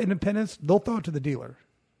 A lot of independents, they'll throw it to the dealer.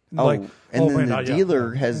 Oh, Like, and then man, the not yet.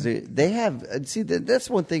 dealer has they have see that's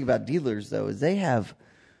one thing about dealers though is they have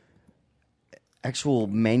actual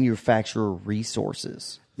manufacturer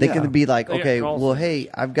resources. They Yeah. can be like, They got okay, call well, centers. hey,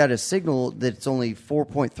 I've got a signal that's only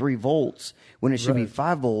 4.3 volts when it should be Right.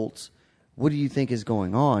 5 volts. What do you think is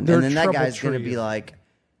going on? They're and then that guy's going to trouble be trees. like,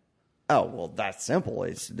 oh, well, that's simple.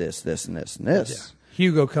 It's this, this, and this, and this.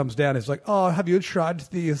 Hugo comes down. He's like, "Oh, have you tried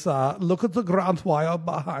these? Look at the ground wire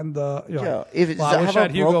behind the." You're Yeah, like, if it's well, I wish I have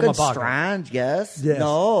had a Hugo in my broken pocket. strand, yes, Yes.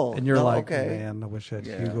 no, and you're no, like, okay. man, I wish I had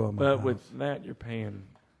Hugo in my But pocket. with that, you're paying.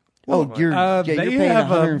 Oh, you're they paying have,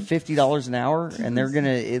 $150 an hour, and they're going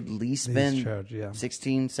to at least spend charge, yeah.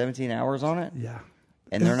 16, 17 hours on it, yeah,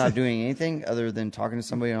 and they're not doing anything other than talking to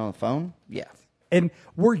somebody on the phone. Yeah, and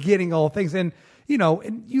we're getting all things, and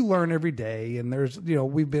and you learn every day. And there's,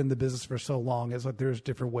 we've been in the business for so long. It's like there's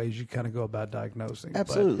different ways you kind of go about diagnosing. But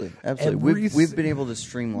absolutely, absolutely. every We've been able to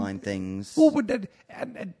streamline things well, but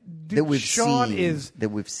and dude, that we've Sean seen. is. That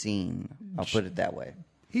we've seen. I'll put it that way.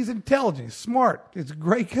 He's intelligent, he's smart. It's a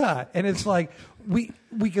great guy, and it's like we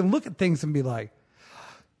can look at things and be like,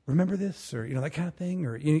 remember this, or that kind of thing,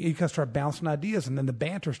 or you kind of start bouncing ideas, and then the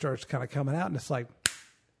banter starts kind of coming out, and it's like,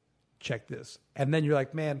 check this, and then you're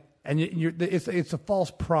like, man, and it's a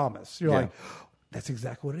false promise. You're like, that's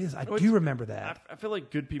exactly what it is. I do remember that. I feel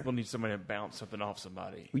like good people need somebody to bounce something off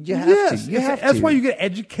somebody. You have to. That's why you get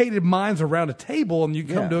educated minds around a table, and you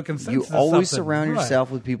come to a consensus. You always something. surround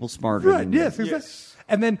yourself with people smarter than you. Yes, exactly.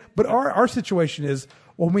 And then, but our situation is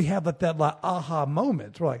when we have that aha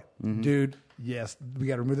moment. We're like, dude, yes, we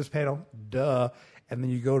got to remove this panel. Duh. And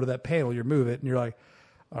then you go to that panel, you remove it, and you're like,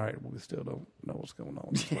 all right, we still don't know what's going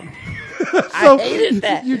on. I hated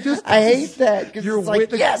that. I hate that because you're it's like,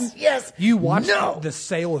 yes. You watch the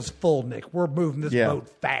sail is full, Nick. We're moving this boat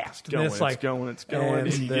fast. It's going.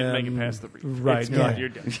 And you didn't make it past the reef. Right. You're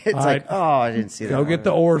done. It's like, I didn't see that. Go get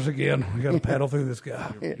the oars again. We got to paddle through this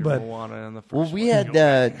guy. We had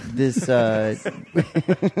this.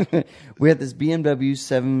 We had this BMW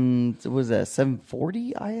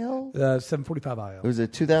 740 IL. 745 IL. It was a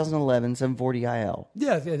 2011 740 IL.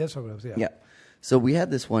 Yeah, that's what it was. Yeah. So we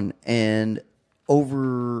had this one, and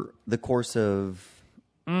over the course of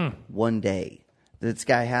one day, this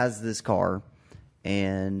guy has this car,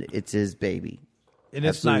 and it's his baby. And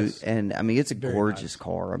it's nice. And, I mean, it's a Very gorgeous nice.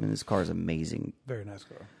 car. I mean, this car is amazing. Very nice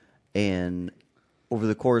car. And over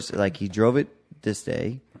the course, like, he drove it this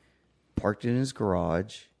day, parked it in his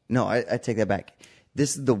garage. No, I take that back.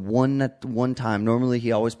 This is the one time. Normally,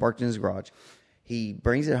 he always parked in his garage. He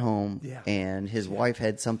brings it home, and his wife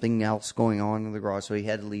had something else going on in the garage, so he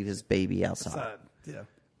had to leave his baby outside. Yeah.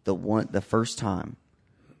 The first time,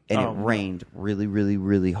 and it rained really, really,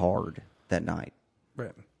 really hard that night.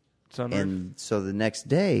 Right. Sunroof. And so the next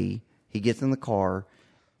day, he gets in the car,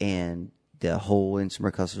 and the whole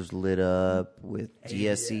instrument cluster's lit up with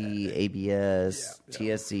DSC, ABS,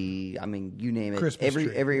 TSC. I mean, you name it. Christmas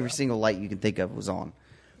tree. Every single light you can think of was on.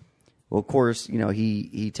 Well, of course,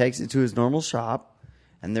 he takes it to his normal shop,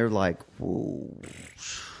 and they're like, "Whoa,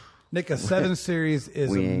 Nick, a 7 Series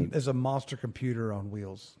is a monster computer on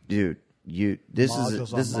wheels. dude, this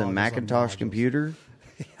is a Macintosh computer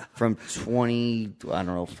from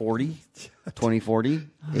 2040.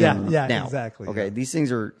 Yeah, now. exactly. Okay, these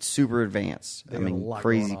things are super advanced. They I got a mean, lot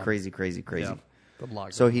crazy. going on. Yeah.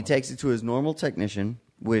 So he takes it to his normal technician,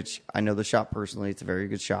 which I know the shop personally. It's a very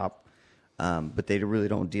good shop. But they really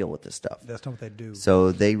don't deal with this stuff. That's not what they do.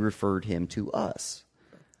 So they referred him to us.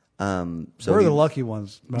 So we're the lucky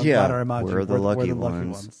ones. We're the lucky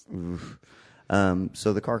ones.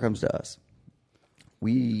 So the car comes to us.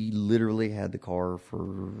 We literally had the car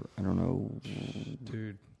for, I don't know,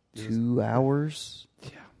 dude, 2 hours. Yeah.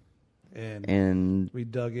 And we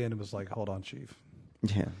dug in and was like, hold on, Chief.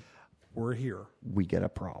 Yeah. We're here. We get a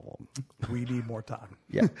problem. We need more time.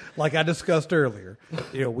 Yeah. Like I discussed earlier,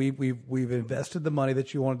 we've invested the money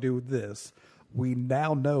that you want to do with this. We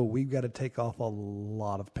now know we've got to take off a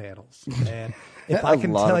lot of panels. And if I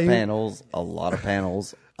can tell you, a lot of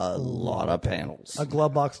panels. A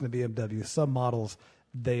glove box in the BMW. Some models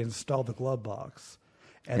they install the glove box.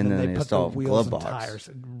 And then they put the wheels and tires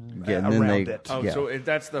around it. Oh, so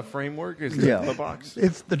that's the framework? Is the box?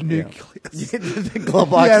 It's the nucleus. The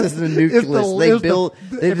glove box is the nucleus.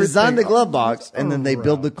 They design the glove box, and then they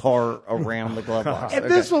build the car around the glove box. And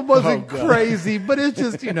this one wasn't crazy, but it's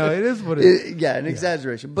just, it is what it is. An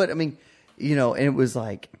exaggeration. But, I mean, and it was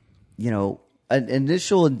like, an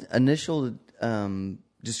initial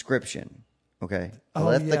description, okay? I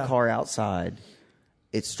left the car outside.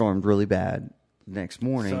 It stormed really bad. Next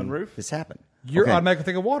morning, sunroof? This happened. You're automatically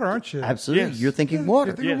thinking water, aren't you? Absolutely. Yes. You're thinking water,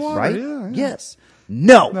 You're thinking water, right? yeah. Yes.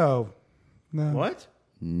 No. What?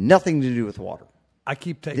 Nothing to do with water. I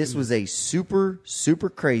keep taking This was a super, super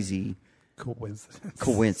crazy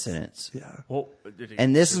coincidence. Yeah. Well,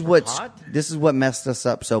 And this is what messed us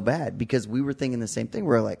up so bad because we were thinking the same thing.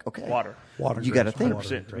 We're like, okay, water. You got to think.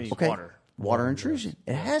 100% to me, Okay, water intrusion.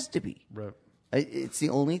 It has to be. Right. It's the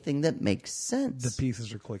only thing that makes sense. The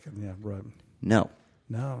pieces are clicking. Yeah, right. No.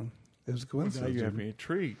 It was a Now coincidence. you have me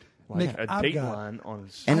intrigued. Nick, Like a I've got- dateline on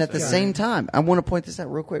his. And at the same time, I want to point this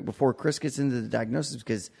out real quick before Chris gets into the diagnosis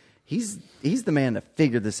because he's the man to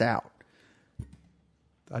figure this out.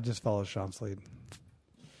 I just followed Sean's lead.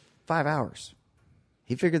 5 hours.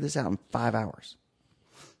 He figured this out in 5 hours.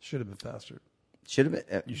 Should have been faster. Should have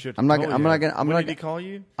been. You should. I'm not When going did he call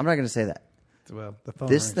you? to say that. Well, the phone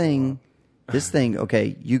This rings thing.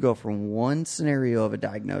 Okay, you go from one scenario of a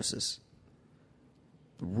diagnosis,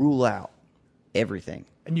 rule out everything,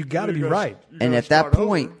 and you got to be right. and at that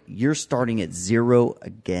point, you're starting at zero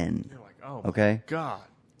again. You're like, oh, okay, my God.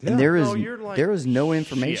 and there is No, you're like, there is no shit.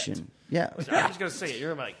 information. Yeah, I'm just gonna say it.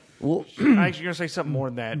 You're like, Well, Actually, you're gonna say something more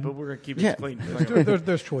than that, but we're gonna keep it clean.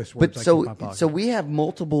 There's choice words. but I keep in my pocket. so we have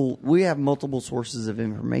multiple sources of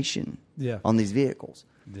information on these vehicles.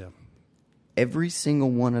 Yeah. Every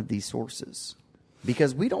single one of these sources,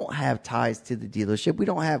 because we don't have ties to the dealership. We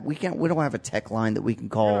don't have a tech line that we can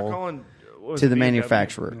call to the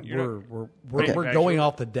manufacturer. We're going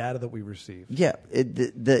off the data that we receive. Yeah,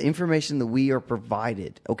 the information that we are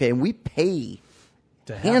provided. Okay, and we pay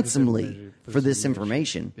handsomely for this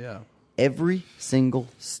information. Yeah. Every single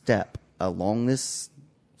step along this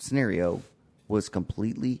scenario was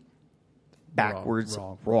completely backwards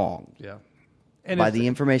wrong. Yeah. And by the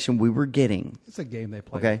information we were getting. It's a game they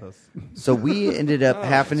play Okay, with us. So we ended up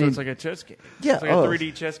having so to. It's like a chess game. Yeah, it's like a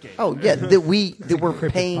 3D chess game. Oh yeah, that we're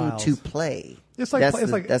Encrypted paying files. to play. It's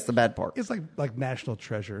like that's the bad part. It's like National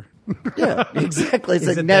Treasure. Yeah, exactly. It's Is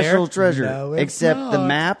like it National there? Treasure, No, it's except the not.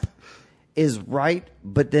 map is right,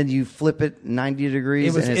 but then you flip it 90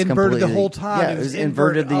 degrees. It was and it's inverted the completely- whole time. Yeah, It it was was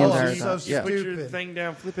inverted the inverted. Oh, entire so time. Yeah. Put your Stupid. thing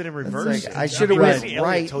down, flip it, and It's reverse like, it. I should have Missy went Elliott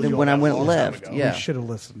right told than you when I all that went a long left. time ago. Yeah, We should have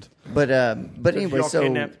listened. but Did anyway, y'all so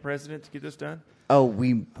kidnap the president to get this done?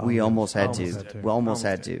 we almost had to. Almost had to. We almost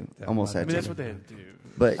had to. Almost I had mean, that's to. what they had to do.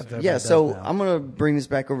 But definitely yeah, does so now. I'm gonna bring this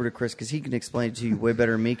back over to Chris because he can explain it to you way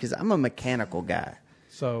better than me because I'm a mechanical guy.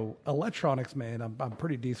 So electronics, man, I'm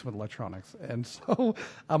pretty decent with electronics, and so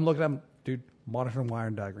I'm looking at dude monitoring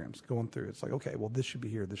wiring diagrams, going through. It's like, okay, well, this should be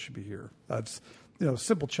here, this should be here. That's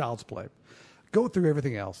simple child's play. Go through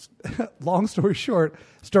everything else. Long story short,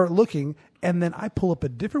 start looking, and then I pull up a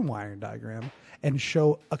different wiring diagram and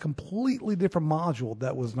show a completely different module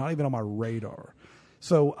that was not even on my radar.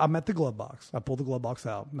 So I'm at the glove box. I pull the glove box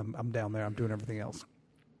out, and I'm down there. I'm doing everything else.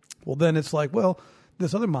 Well, then it's like, well,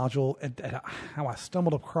 this other module, and how I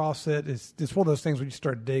stumbled across it, it's one of those things where you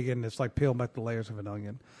start digging, it's like peeling back the layers of an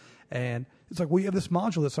onion. And it's like, well, you have this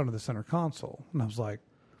module that's under the center console. And I was like,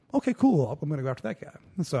 okay, cool. I'm going to go after that guy.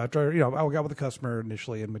 And so after, I got with the customer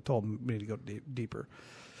initially, and we told him we need to go deeper.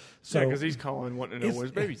 So Yeah, because he's calling, wanting to know where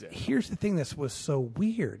his baby's at. Here's the thing that was so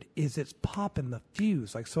weird is it's popping the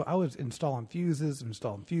fuse. Like, so I was installing fuses,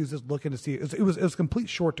 looking to see it was complete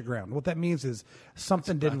short to ground. What that means is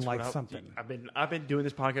something didn't That's like what something. I've been doing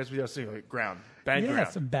this podcast with you. I see like ground, bad Yeah, ground.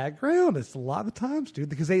 it's a bad ground. It's a lot of times, dude,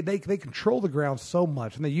 because they control the ground so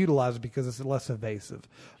much and they utilize it because it's less evasive.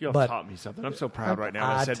 Y'all But taught me something. I'm so proud right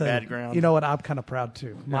now. I said tell bad you, ground. You know what? I'm kind of proud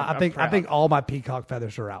too. Yeah, I think I'm proud. all my peacock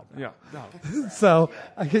feathers are out. Yeah. No. So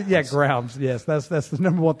grounds. Yes, that's the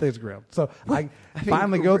number one thing is ground. So I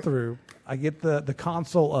finally go through. I get the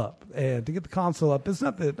console up, and to get the console up, it's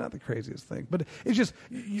not the craziest thing, but it's just.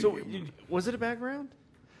 Was it a bad ground?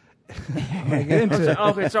 I get into it.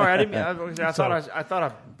 Okay, sorry. I didn't. I thought I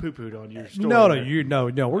poo pooed on your story. No,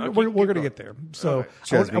 there. we're going to get there. So Okay.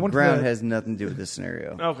 Trust I me, went to ground the- has nothing to do with this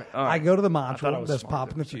scenario. Okay. All right. I go to the I thought I module was that's smart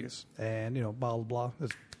popping the there for a fuse, and blah blah blah.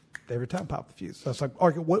 It's every time pop the fuse. So it's like,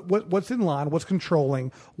 okay, what's in line? What's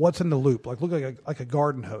controlling? What's in the loop? Like look like a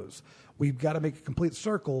garden hose. We've got to make a complete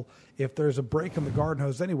circle. If there's a break in the garden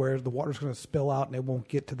hose anywhere, the water's going to spill out and it won't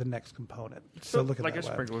get to the next component. So look at like that a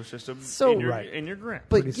way. sprinkler system So- in your ground.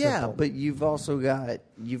 But Pretty yeah, simple. but you've also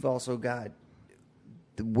got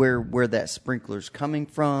where that sprinkler's coming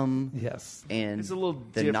from. Yes. And It's a little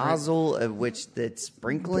the different. nozzle of which that's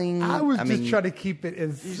sprinkling. I was just mean, trying to keep it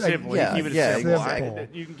as Simple. yeah, You keep it yeah, simple. exactly.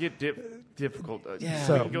 You can get difficult. Yeah,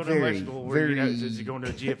 So- you can go to very, electrical where very- does he go into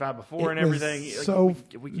a GFI before It and was everything? Like, so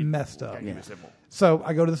we can- messed up. gotta keep Yeah. it simple. So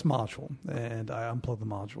I go to this module and I unplug the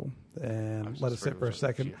module and let it sit for a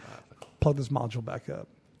second. Plug this module back up.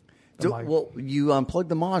 I'm like, well, you unplug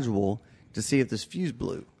the module to see if this fuse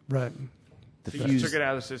blew. right. The So you fuse took it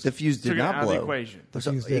out of the system. The fuse did Took it not out of blow. the equation. The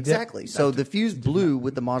So- fuse did, exactly. yep. So the fuse blew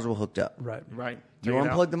with the module hooked up. Right. Right. You Take it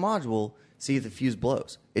out. unplug the module, see if the fuse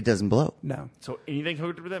blows. It doesn't blow. No. So anything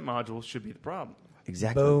hooked up to that module should be the problem.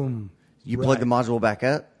 Exactly. Boom. You plug the Right. module back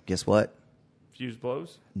up. Guess what? Fuse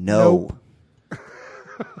blows. No. Nope.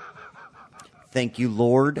 Thank you,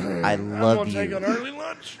 Lord. I love I'm gonna take an you. early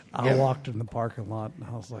lunch. I walked in the parking lot and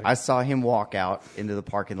I was like, I saw him walk out into the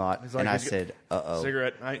parking lot, He's like, and I "He's said, "Uh-oh."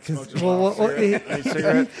 Cigarette. I ain't smoked in a well, while. well, Cigarette. I need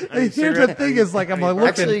cigarette. I need here's the cigarette. thing is like, I'm like, looking.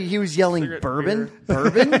 Actually, he was yelling, Cigarette, "Bourbon, beer."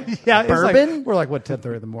 bourbon, yeah, it's like, bourbon." we're like, what,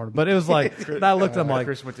 10:30 in the morning? But it was like, and I looked, I'm like,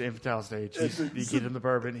 Chris went to infantile stage. You get in the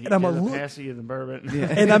bourbon. He And I'm get a in the look- passy in the bourbon.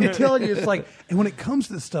 and I'm telling you, it's like, and when it comes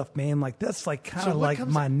to this stuff, man, like that's like kind So of what like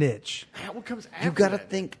comes- my niche. What comes after You got to that?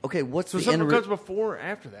 think. Okay, what's So the something end? comes before or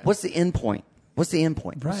after that? What's the end point? What's the end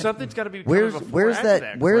point? Right. Something's got to be coming before Where's after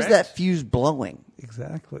that? Where's correct? that fuse blowing?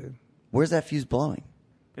 Exactly. Where's that fuse blowing?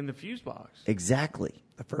 In the fuse box. Exactly.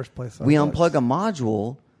 The first place I We was. unplug a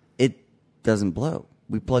module, it doesn't blow.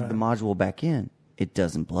 We plug the module back in, it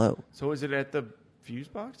doesn't blow. So is it at the fuse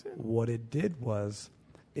box in? What it did was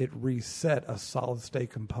it reset a solid state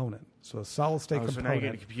component. So a solid state So now you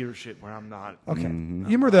get component. a computer shit where I'm not. Okay. You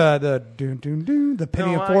remember the the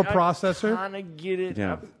Pentium 4 processor? I kind of get it.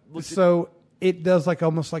 Yeah. So it does like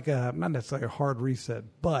almost like not necessarily a hard reset,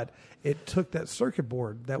 but it took that circuit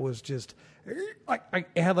board that was just like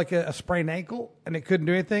it had like a sprained ankle and it couldn't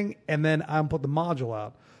do anything, and then I put the module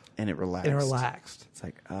out And it relaxed. and it relaxed. It's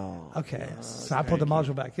like, oh. Okay, so I put the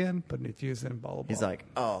module back in, put a new fuse in, blah blah blah. He's like,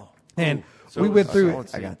 oh. and So we it went was through solid it,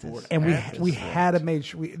 state I got this. board and after we that. had to make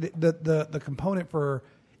sure the component for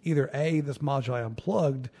either A, this module I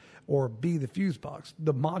unplugged, or B, the fuse box.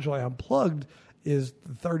 The module I unplugged is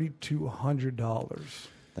 $3,200.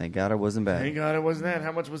 Thank God it wasn't bad. Thank God it wasn't that.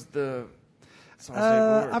 How much was the solid state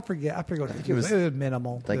board? I forget what it was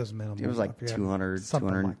minimal. Like, it was minimal. It was like I forget. 200, something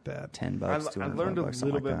 200, like that. $10, I $200 learned a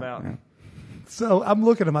something little like bit that. about. Yeah. So I'm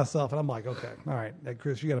looking at myself and I'm like, okay, all right, hey,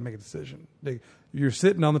 Chris, you got to make a decision. You're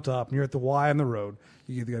sitting on the top and you're at the Y on the road.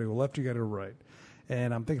 You either got to go left or you got to go right.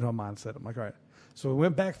 And I'm thinking about mindset. I'm like, all right. So we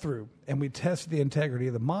went back through and we tested the integrity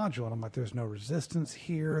of the module. And I'm like, there's no resistance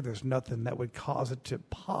here. There's nothing that would cause it to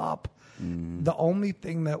pop. The only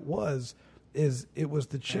thing that is it was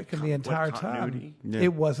the chicken the entire time. continuity? Yeah.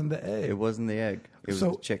 It wasn't the egg. It wasn't the egg. It was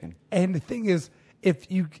the chicken. And the thing is,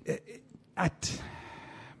 if you,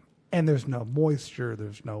 and there's no moisture,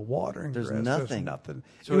 there's no watering. There's grass, nothing. There's nothing.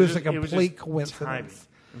 So it was just- a it was complete just coincidence. timing.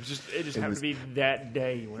 It just happened to be that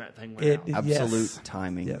day when that thing went out. Absolute yes.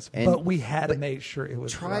 timing. Yes, And- but we had to but make sure it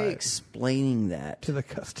was Try right explaining that to the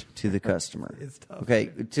customer. to the customer. It's tough. Okay,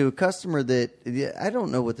 to a customer that I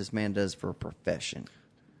don't know what this man does for a profession.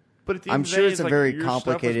 But at the I'm end of the sure day, it's a like, very your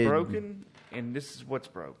complicated- Stuff was broken, and this is what's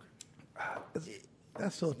broke.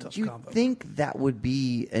 That's still a tough You combo. think that would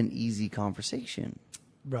be an easy conversation?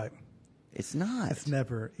 Right. It's not. It's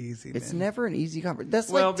never easy. It's man. never an easy conversation. That's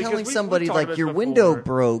Well, like because telling we've somebody talked like about your this window before.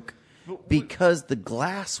 broke But we- because the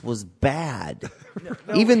glass was bad,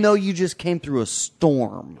 No, even though you just came through a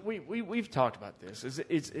storm. We've talked about this.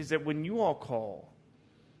 Is that when you all call,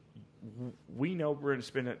 we know we're going to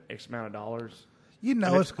spend X amount of dollars. You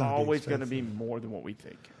know and it's gonna be always going to expensive. be more than what we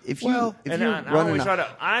think. If Well, you if And you're I running always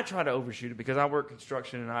a- try to overshoot it because I work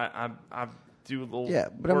construction and I do a little Yeah,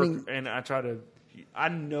 but I work mean- and I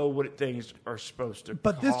know what things are supposed to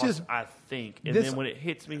But this cost, just- I think. And this- then when it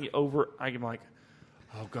hits me over, I'm like,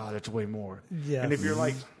 oh God, that's way more. Yes. And if you're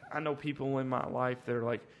like, I know people in my life that are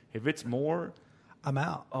like, if it's more, I'm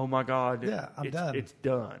out. oh my God, Yeah, I'm done. It's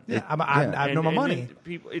done. Yeah, I And- know my and money. then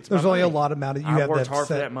people, it's There's my only money. a lot amount of you I have worked that hard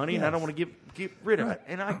for set- that money, and I yes. don't want to get rid of Right. it.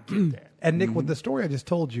 And I get that. And Nick, Mm-hmm. with the story I just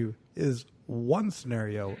told you is one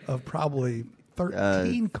scenario of probably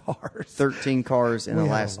 13 cars. 13 cars in We the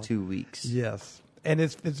had a last lot. 2 weeks. Yes, and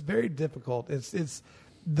it's very difficult. It's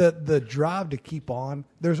the drive to keep on.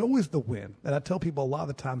 There's always the win, and I tell people a lot of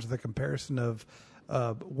the times the comparison of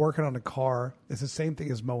working on a car is the same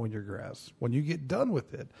thing as mowing your grass. When you get done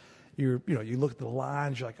with it, you look at the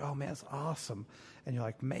lines. You're like, oh man, it's awesome, and you're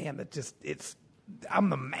like, man, I'm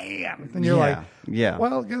the man, and you're Yeah, like, yeah.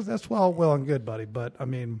 Well, I guess that's well and good, buddy, but I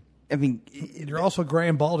mean. I mean, You're also gray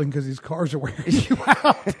and balding because these cars are wearing you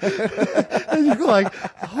out. And you're like,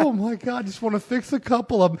 oh my God, I just want to fix a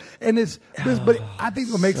couple of them. And but I think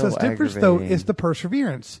what makes So us different though aggravating. is the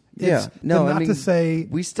perseverance. yeah, It's no, not I mean, to say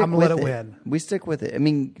we stick I'm going to with let it. it win. We stick with it. I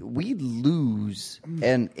mean, we lose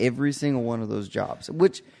in every single one of those jobs,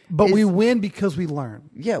 But is- we win because we learn.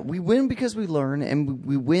 Yeah, we win because we learn, and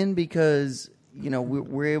we win because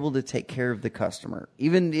we're able to take care of the customer,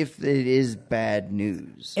 even if it is bad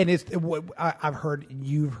news. And it's what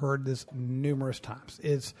you've heard this numerous times.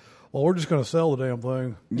 It's, well, we're just going to sell the damn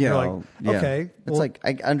thing. And Yeah, you're like, yeah. okay. It's well, like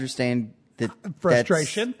I understand that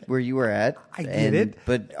Frustration. that's where you were at. I get it.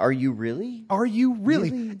 But are you really? are you really?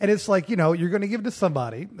 And it's like, you're going to give it to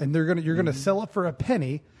somebody, and you're going Mm-hmm. to sell it for a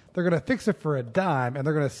penny. They're going to fix it for a dime, and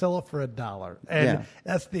they're going to sell it for $1. And Yeah.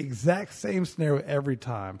 that's the exact same scenario every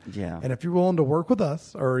time. Yeah. And if you're willing to work with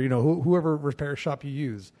us, or whoever repair shop you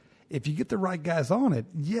use, if you get the right guys on it,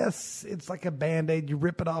 yes, it's like a Band-Aid. You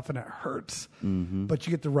rip it off and it hurts. Mm-hmm. But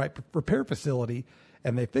you get the right repair facility,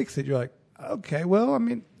 and they fix it. You're like, okay, well, I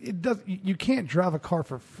mean, it does. You can't drive a car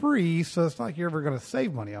for free, so it's not like you're ever going to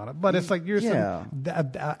save money on it. But it's like you're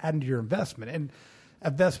adding to your investment, and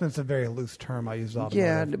investment's a very loose term I use automotive.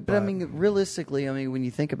 Yeah, but I mean, realistically, when you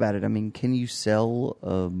think about it, can you sell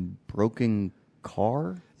a broken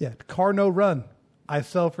car? yeah, car no run. I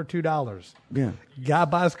sell for $2. Yeah. Guy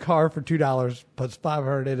buys car for $2, puts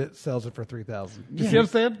 $500 in it, sells it for $3,000. You Yeah. see what I'm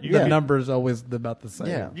saying? Yeah. The number is always about the same.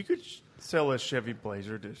 Yeah. You could sell a Chevy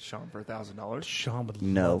Blazer to Sean for $1,000. Sean would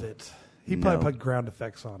No. love it. He probably put ground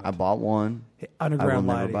effects on it. I bought one. Underground I will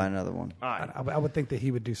never lighting. buy another one. All right. I would think that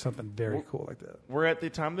he would do something very cool like that. We're at the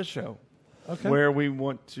time of the show Okay. where we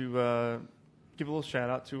want to give a little shout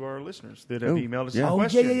out to our listeners that have emailed us yeah. some Oh,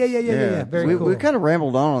 questions. yeah. Very we, cool. we kind of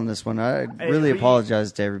rambled on this one. I really we-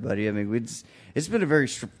 apologize to everybody. I mean, it's been a very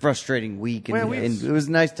frustrating week, and, Well, and it was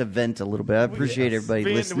nice to vent a little bit. I appreciate everybody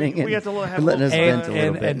Vent, listening we and, have to have and letting a us little vent a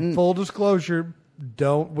little bit. And full disclosure,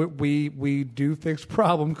 we do fix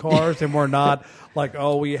problem cars, and we're not like,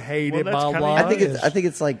 oh, we hate Well, it, that's blah kinda- blah. I think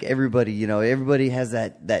it's like everybody, everybody has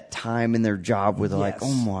that time in their job where they're like, Yes.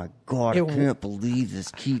 oh my God, I can't believe this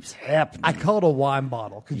keeps happening. I call it a wine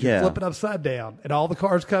bottle because you Yeah. flip it upside down, and all the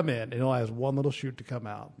cars come in, and it only has one little chute to come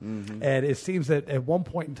out. Mm-hmm. And it seems that at one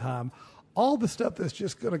point in time, all the stuff that's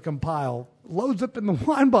just going to compile loads up in the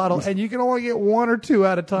wine bottle, and you can only get one or two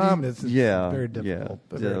at a time. It's very difficult.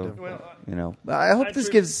 Very So, difficult. I hope this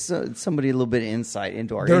gives somebody a little bit of insight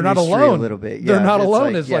into our They're not industry alone. a little bit. They're Yeah, not it's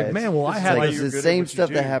alone. It's like, man, well, I it's had like like- the same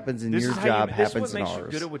stuff that happens in your job happens This is in what makes you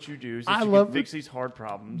ours. good at what you do. Is that I you love can fix these hard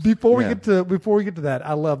problems. Before we Yeah. get to that,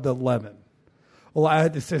 I love the lemon. Well, I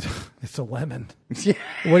had to say it's a lemon. Yeah.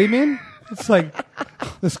 What do you mean? It's like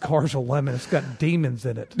this car's a lemon. It's got demons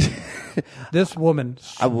in it. This woman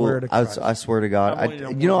I will. swear to Christ. I swear to God. I've only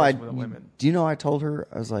done You know, one I. person with a lemon. Do you know? I told her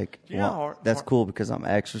I was like, Do you know well, how hard- that's cool because I'm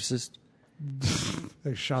an exorcist. I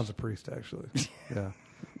think Sean's a priest, actually. Yeah.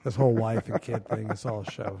 This whole wife and kid thing is all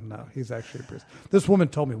a show. No, he's actually a priest. This woman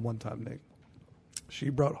told me one time, Nick, she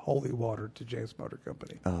brought holy water to James Motor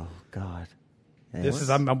Company. Oh God. This is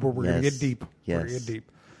we're going to Yes. get deep. We're going to Yes. get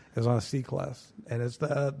deep. It was on a C class, and it's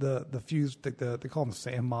the fuse. They call them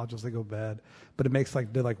SAM modules. They go bad, but it makes like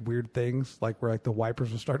weird things, like where like the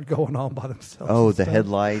wipers will start going on by themselves. Oh, and the stuff.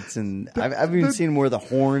 headlights, and I've even seen where the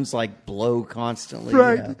horns like blow constantly.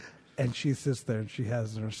 Right. Yeah. And she sits there and she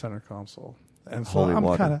has in her center console. And so Holy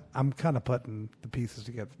water. I'm kind of putting the pieces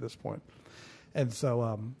together at this point. And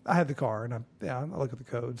so I had the car and I look at the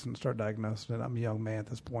codes and start diagnosing it. I'm a young man at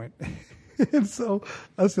this point. And so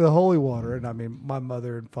I said holy water, and I mean my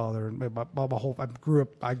mother and father and my whole I grew up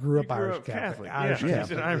Irish Catholic. Catholic. Yeah.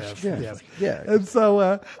 He's an Irish Yes, Catholic. yes. Yeah. And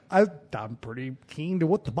so I'm pretty keen to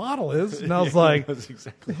what the bottle is, and I was like, That's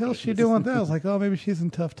exactly the hell's she doing with that? I was like, oh, maybe she's in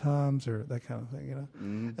tough times or that kind of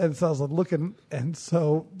thing, And so I was like looking, and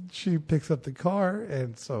so she picks up the car,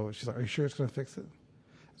 and so she's like, are you sure it's going to fix it?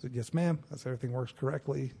 I said, yes, ma'am. I said, everything works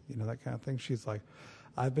correctly, that kind of thing. She's like,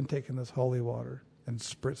 I've been taking this holy water and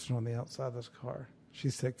spritzing on the outside of this car.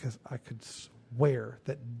 She said, because I could swear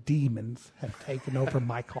that demons have taken over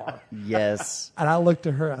my car. Yes. And I looked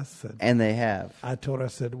at her, I said, And they have. I told her, I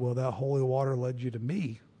said, well, that holy water led you to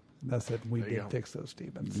me. And I said, we did fix those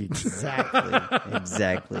demons. Exactly.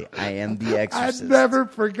 Exactly. I am the I exorcist. never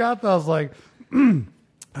forgot that. I was like,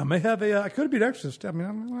 I may have I could be an exorcist. I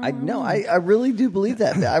mean, I really do believe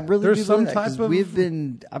that. I really There's do some believe that, 'cause type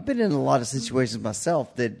of- I've been in a lot of situations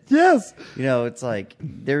myself that yes. it's like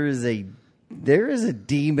there is a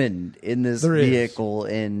demon in this There is. vehicle,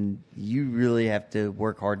 and you really have to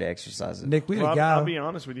work hard to exercise it. Nick, we had Well, a guy. I'll be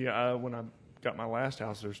honest with you. When I got my last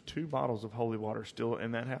house, there's 2 bottles of holy water still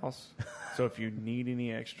in that house. So if you need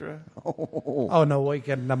any extra, oh, no, we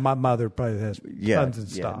can. My mother probably has tons in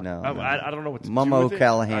stock. No, I don't know what to Mama do with it.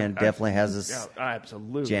 O'Callahan definitely has this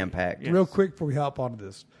absolutely jam-packed. Yes. Real quick before we hop onto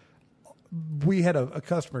this, we had a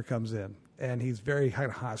customer comes in, and he's very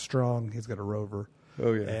high strung. He's got a Rover.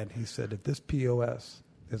 Oh, yeah. And he said, if this POS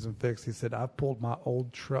isn't fixed, he said, I've pulled my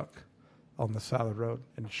old truck on the side of the road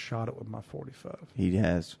and shot it with my 45. He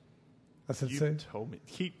has. I said, You "Say?" told me.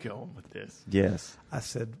 Keep going with this. Yes. I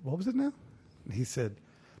said, what was it now? And he said,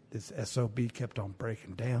 this SOB kept on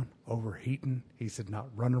breaking down, overheating. He said, not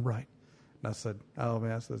running right. And I said, oh,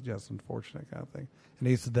 man, that's just unfortunate kind of thing. And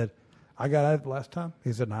he said that I got out of it last time.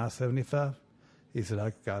 He said, I-75. He said,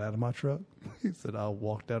 I got out of my truck. He said, I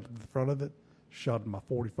walked out to the front of it, shot my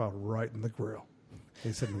 45 right in the grill.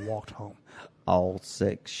 He said, and walked home. All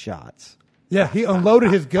 6 shots. Yeah, he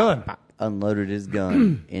unloaded his gun. Unloaded his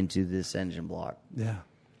gun into this engine block. Yeah.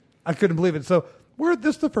 I couldn't believe it. So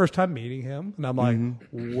this is the first time meeting him. And I'm like,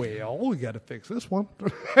 well, we got to fix this one.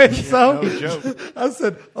 And so no joke. I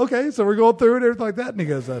said, okay, so we're going through it and everything like that. And he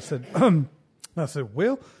goes, I said,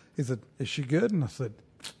 well, he said, is she good? And I said,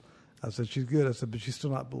 she's good. I said, but she's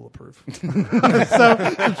still not bulletproof. So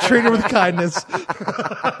treat her with kindness.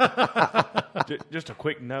 Just a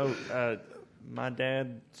quick note. My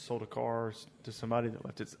dad sold a car to somebody that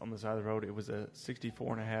left it on the side of the road. It was a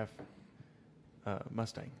 64 and a half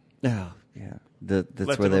Mustang. Oh, yeah. That's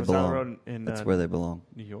Left where it they on the side of the belong. road in, That's where they belong.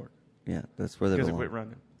 New York. Yeah, that's where they Because it belong. quit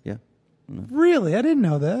running. Yeah. Really? I didn't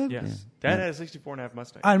know that. Yes. Dad had a 64 and a half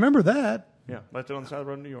Mustang. I remember that. Yeah. Left it on the side of the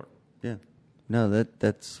road in New York. Yeah. No,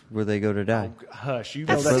 that's where they go to die. Oh, hush! You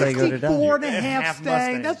That's know where that. they go to die. 64 and a half Half Stang.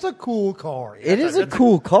 Mustang. That's a cool car. It is a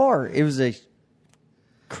cool car. It was a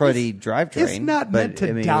cruddy drivetrain. It's not but, meant to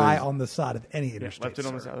I mean, die it was- on the side of any interstate. Left it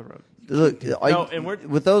on the sir. side of the road. Look, and we're-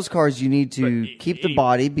 with those cars, you need to But keep the you-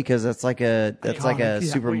 body because that's like a Iconic, yeah.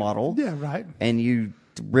 supermodel. Yeah, right. And you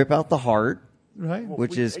rip out the heart, Right.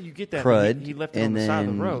 which is you get that. crud. He left it on and the side of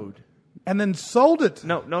then- the road. And then sold it.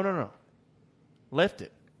 No. Left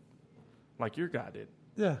it, like your guy did.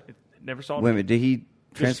 Yeah. It never saw. Wait a minute, did he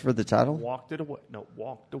transfer the title? Walked it away. No,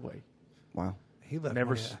 walked away. Wow. He left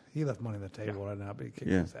Never money. s- He left money on the table right now, but he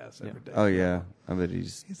kicked Yeah. his ass every day. Oh yeah, I bet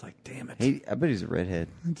he's. He's like, damn it. I bet he's a redhead.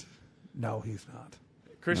 No, he's not.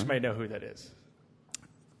 Chris may know who that is.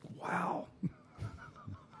 Wow.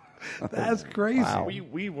 That's crazy. Wow.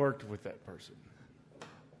 We worked with that person.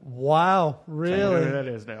 Wow. I know who Really? that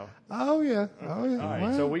is now. Oh yeah. Oh yeah. All right,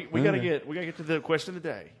 Wow. so we gotta get to the question of the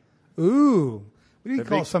day. Ooh. We need to The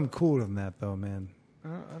call big- something cooler than that, though, man. I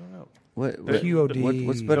don't know. What, QOD.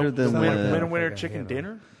 what's better The than winner, the? winner Okay, chicken yeah, no.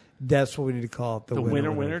 dinner. That's what we need to call it. The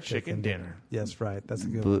winner chicken dinner. Yes, right. That's a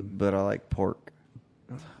good But, one. but I like pork.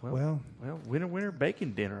 Well, Winner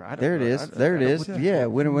bacon dinner. I don't There it know. is. There it is. Yeah,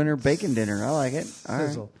 winner bacon dinner. I like it. All right.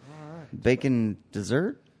 sizzle. Bacon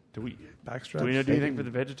dessert. Do we Backstrap. do anything for the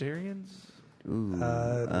vegetarians? Ooh.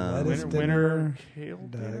 Lettuce Winner dinner. kale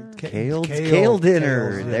dinner. Kale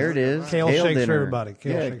dinner. Kale, There it is. Kale shakes for dinner. everybody.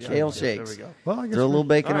 Kale yeah, shakes for kale everybody. shakes. There we go. Well, I guess Throw a little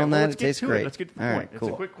bacon All right, on well, that. let's It get tastes to great. Let's get to the All point. right, It's cool.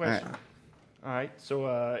 a quick question. All right,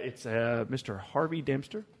 so it's Mr. Harvey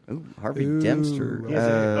Dempster. Ooh, Harvey Ooh, Dempster. he has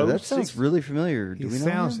an That 06 sounds really familiar. He Do we know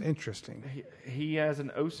sounds him? interesting. He has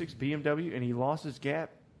an 06 BMW, and he lost his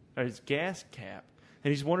gas cap,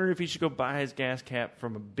 and he's wondering if he should go buy his gas cap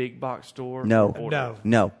from a big box store. No. or order it.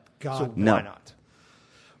 No. God, So No. why not?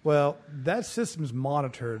 Well, that system's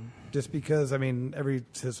monitored just because, I mean, every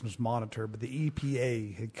system's monitored, but the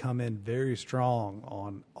EPA had come in very strong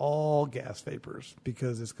on all gas vapors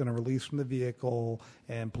because it's going to release from the vehicle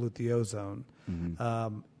and pollute the ozone.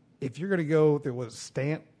 If you're going to go through what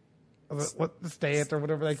stamp, what the stamp or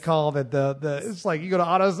whatever they call it, it's like you go to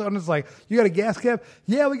AutoZone, it's like you got a gas cap.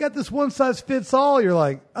 Yeah, we got this one size fits all. You're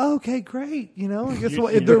like, oh, okay, great. You know, guess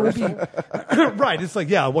what? If there will be right. It's like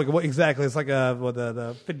what exactly? It's like the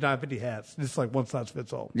 5950 hats. It's like one size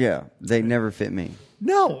fits all. Yeah, they never fit me.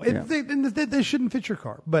 No, Yeah. they shouldn't fit your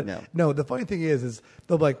car. But No. no, the funny thing is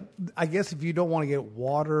they'll be like, I guess if you don't want to get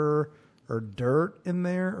water or dirt in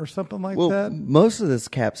there or something like Well, that. most of those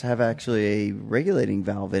caps have actually a regulating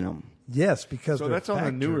valve in them. Yes, because So they're that's on the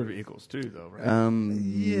factory. newer vehicles too, though, right?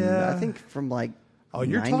 Yeah. I think from like Oh,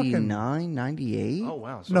 you're talking- 99, 98. oh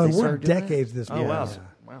wow! So No, they we're started doing decades this oh big. wow! Yeah.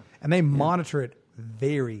 Wow. And they monitor it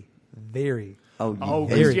very, very. Oh, Oh,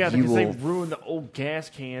 Very- yeah, you because they will. ruined the old gas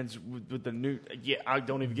cans with the new. Yeah, I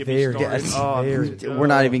don't even get Very- me started. yes, Oh, very. We're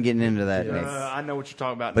not even getting into that. Nick. I know what you're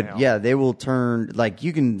talking about But now. yeah, they will turn like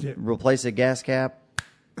you can replace a gas cap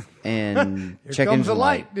and Here check comes engine the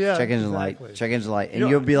light. Yeah, check engine exactly. light, check engine light, and You know,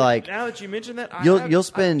 you'll be like, now that you mention that, you'll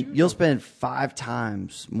spend 5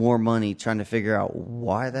 times more money trying to figure out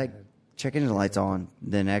why that check engine light's on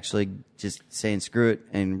than actually just saying screw it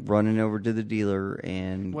and running over to the dealer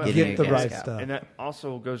and Well, getting Get a the gas right cap. stuff. And that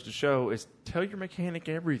also goes to show is tell your mechanic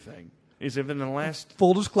everything. Is if in the last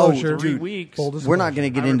Full disclosure. 3 weeks, Full disclosure. We're not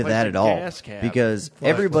going to get I into replaced that the at all gas cap. because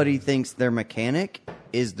everybody thinks their mechanic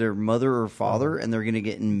is their mother or father, and they're going to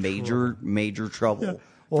get in major trouble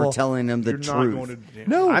Well, for telling them the you're not truth. going to jail.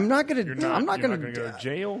 No. I'm not going You're to. not, I'm not you're going not go to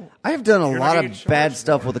jail. I have done a You're not lot gonna of get bad charged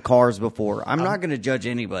stuff for with the cars before. I'm not going to judge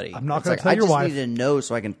anybody. I'm not It's gonna like, tell I your just wife. need to know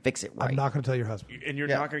so I can fix it right. I'm not going to tell your husband. And you're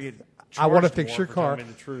Yeah. not going to get. I want to charged fix more your for car. telling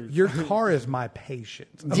me the truth. Your car is my patient.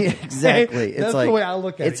 Yeah, exactly. It's That's like the way I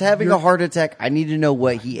look at it. it's having You're- a heart attack. I need to know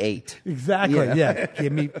what he ate. Exactly. Yeah. Yeah.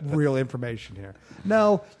 Give me real information here.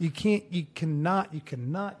 No, you can't. You cannot.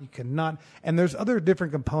 And there's other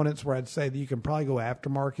different components where I'd say that you can probably go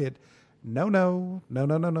aftermarket. No.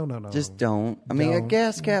 Just don't. I mean, a Don't.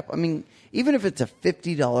 gas cap. I mean, even if it's a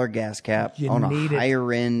 $50 gas cap You on a need it.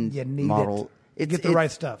 higher end You need model, it. Get the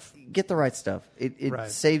right stuff. Get the right stuff. It Right.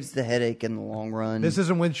 saves the headache in the long run. This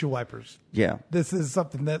isn't windshield wipers. yeah. This is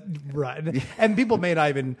something that right, and people may not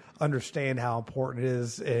even understand how important it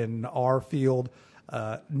is in our field.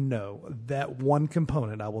 No, that one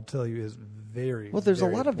component I will tell you is very Well, there's a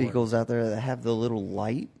very lot of important. vehicles out there that have the little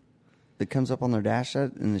light that comes up on their dash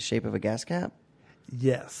in the shape of a gas cap.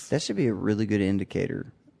 Yes, That should be a really good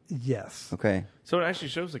indicator. yes. Okay. So it actually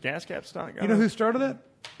shows the gas cap's not. You know who started it?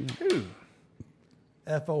 Who?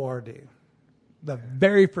 FORD. The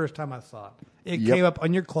very first time I saw it, it Yep. came up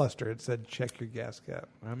on your cluster. It said, "Check your gas cap."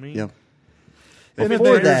 I mean, Yeah.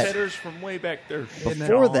 Before that, headers from way back there.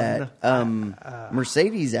 before that,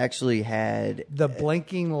 Mercedes actually had The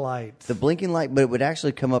blinking lights. the blinking light, but it would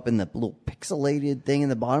actually come up in the little pixelated thing in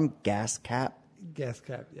the bottom, gas cap. gas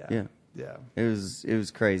cap. Yeah. Yeah. Yeah. It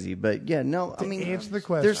was crazy, but yeah, no. I mean, answer the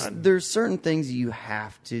question. there's certain things you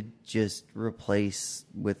have to just replace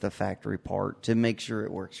with a factory part to make sure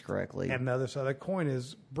it works correctly. And the other side of the coin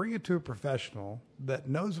is bring it to a professional that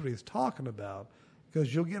knows what he's talking about,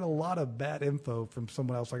 because you'll get a lot of bad info from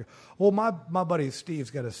someone else. Like, well, my buddy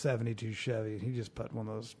Steve's got a 72 Chevy, and he just put one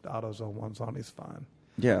of those AutoZone ones on. He's fine.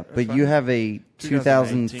 Yeah, but you have a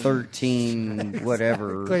 2013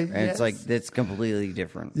 whatever, and it's like that's completely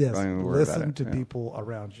different. Yes, Don't even worry about listen it. to Yeah. people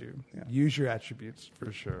around you. Use your attributes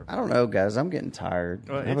for sure. I don't know, guys. I'm getting tired.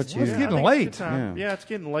 How about you? It's getting I think late. It's a good time. Yeah, it's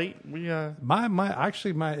getting late. We My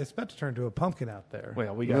it's about to turn to a pumpkin out there.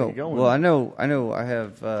 well, we got to get going. Well, I know. I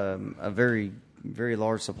have a very, very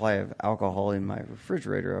large supply of alcohol in my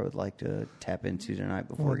refrigerator. I would like to tap into tonight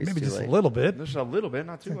before Well, it gets maybe too just late. a little bit. There's a little bit,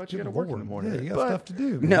 not too much. You got to work in the morning. Yeah, you got But- stuff to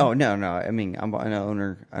do. man. No. I mean, I'm an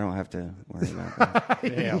owner. I don't have to worry about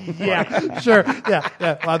that. Yeah, sure.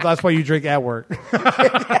 Yeah. Well, that's why you drink at work.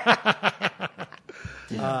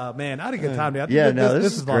 Man, I had a good time. Dude. Yeah,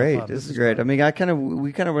 this is a lot of great. fun. This is great. I mean,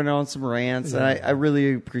 we kind of went on some rants, and I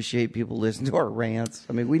really appreciate people listening to our rants.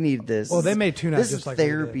 I mean, we need this. Well, they may tune out This just is like we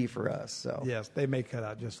therapy did. for us. So Yes, they may cut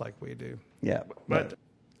out just like we do. yeah, But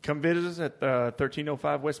come visit us at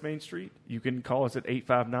 1305 West Main Street. You can call us at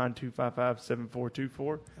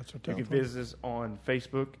 859-255-7424. That's our You can telephone. visit us on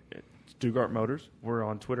Facebook at Stugart Motors. We're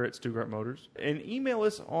on Twitter at Stugart Motors. And email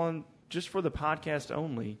us on just for the podcast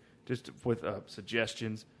only, just with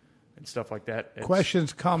suggestions and stuff like that. It's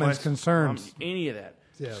Questions, comments, concerns. any of that.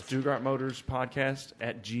 Yes. Stugart Motors Podcast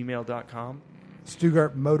at gmail.com.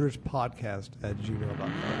 Stugart Motors Podcast at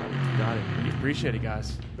gmail.com. Got it. We appreciate it,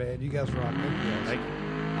 guys. Man, you guys rock. Thank you guys. Thank you.